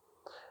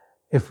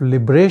 if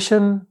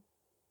liberation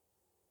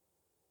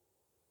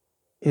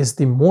is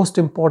the most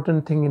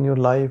important thing in your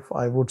life,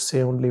 I would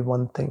say only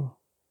one thing.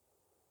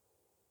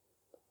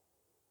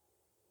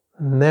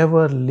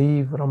 Never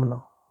leave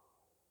Ramana.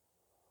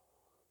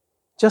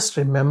 Just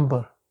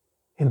remember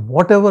in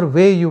whatever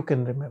way you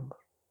can remember.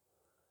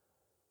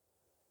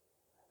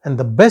 And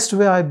the best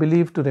way I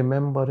believe to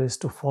remember is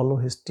to follow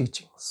his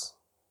teachings.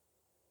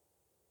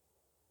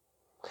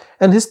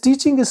 And his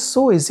teaching is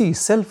so easy,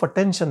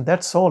 self-attention,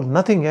 that's all,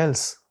 nothing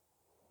else.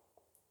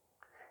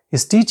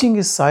 His teaching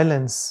is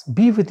silence.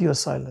 Be with your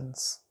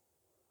silence.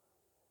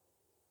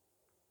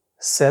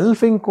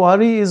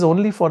 Self-inquiry is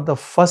only for the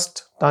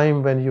first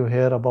time when you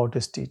hear about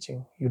his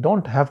teaching. You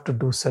don't have to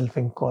do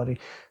self-inquiry.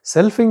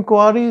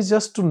 Self-inquiry is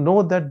just to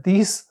know that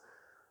these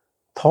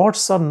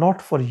thoughts are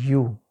not for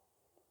you.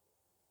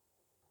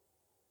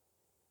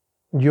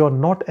 You are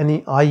not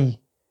any I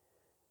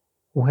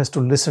who has to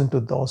listen to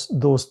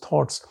those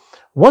thoughts.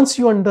 Once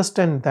you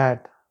understand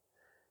that,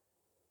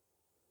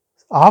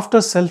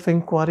 after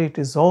self-inquiry, it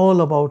is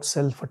all about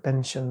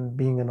self-attention,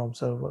 being an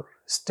observer,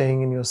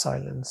 staying in your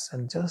silence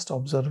and just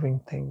observing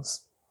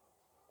things.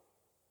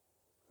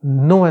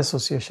 No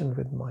association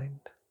with mind.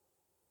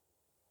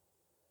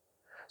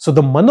 So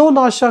the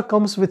manonasha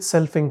comes with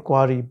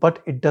self-inquiry,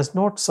 but it does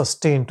not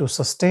sustain. To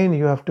sustain,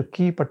 you have to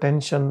keep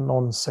attention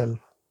on self.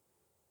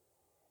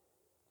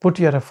 Put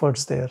your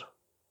efforts there.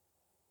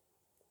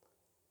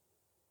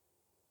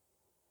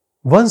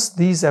 Once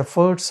these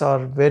efforts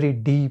are very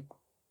deep,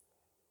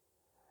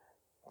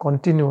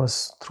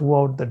 continuous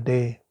throughout the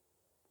day,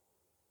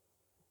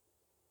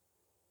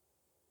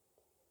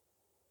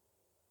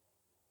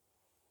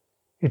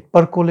 it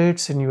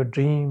percolates in your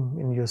dream,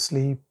 in your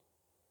sleep.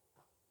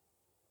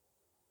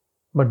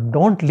 But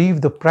don't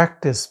leave the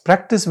practice.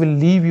 Practice will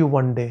leave you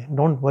one day.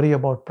 Don't worry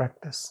about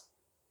practice.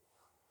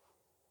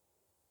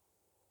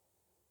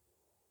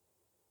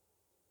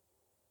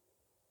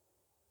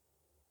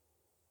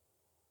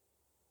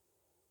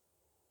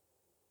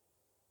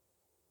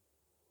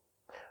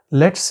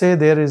 Let's say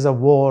there is a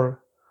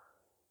war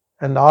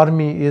and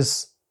army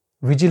is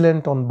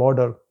vigilant on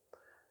border.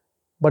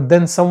 But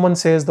then someone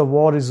says the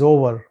war is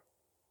over.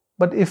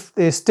 But if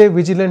they stay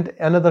vigilant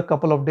another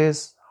couple of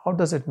days, how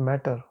does it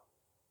matter?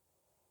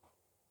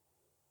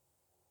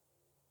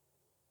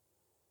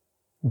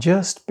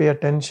 Just pay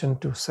attention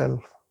to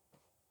self,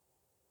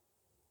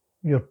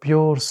 your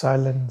pure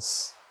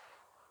silence.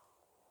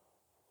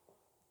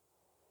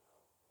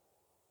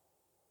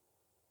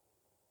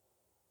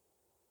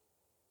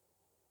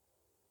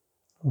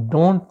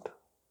 Don't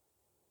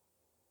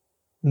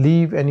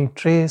leave any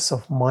trace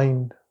of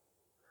mind,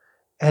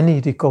 any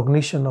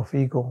recognition of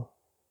ego.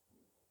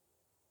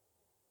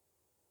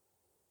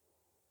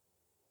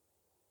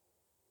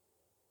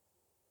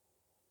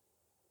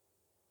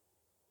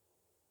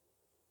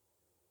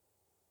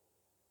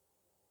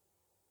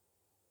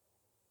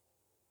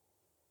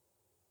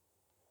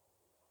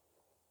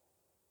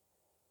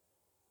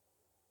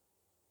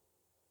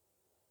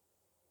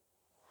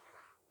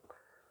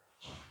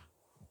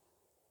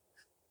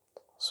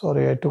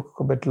 Sorry, I took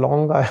a bit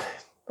long. I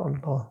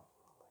don't know.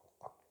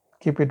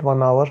 Keep it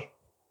 1 hour.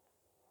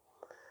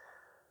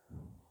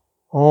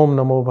 Om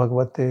Namo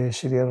Bhagavate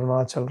Shri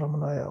Arunachal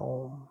Ramanaya.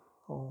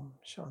 Om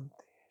Shanti.